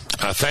righty.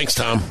 Thanks,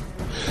 Tom.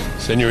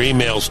 Send your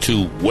emails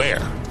to where?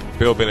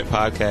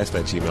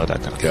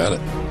 BillBennettPodcast@gmail.com. Got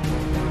it.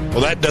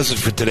 Well, that does it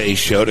for today's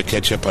show. To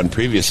catch up on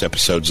previous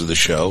episodes of the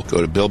show,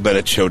 go to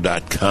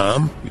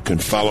BillBennettShow.com. You can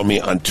follow me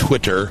on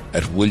Twitter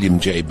at William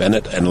J.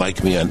 Bennett and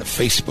like me on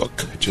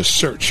Facebook. Just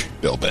search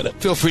Bill Bennett.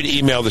 Feel free to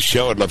email the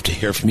show. I'd love to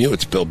hear from you.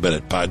 It's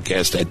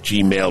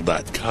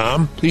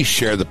BillBennettPodcast@gmail.com. Please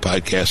share the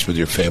podcast with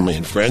your family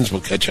and friends. We'll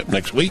catch up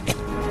next week.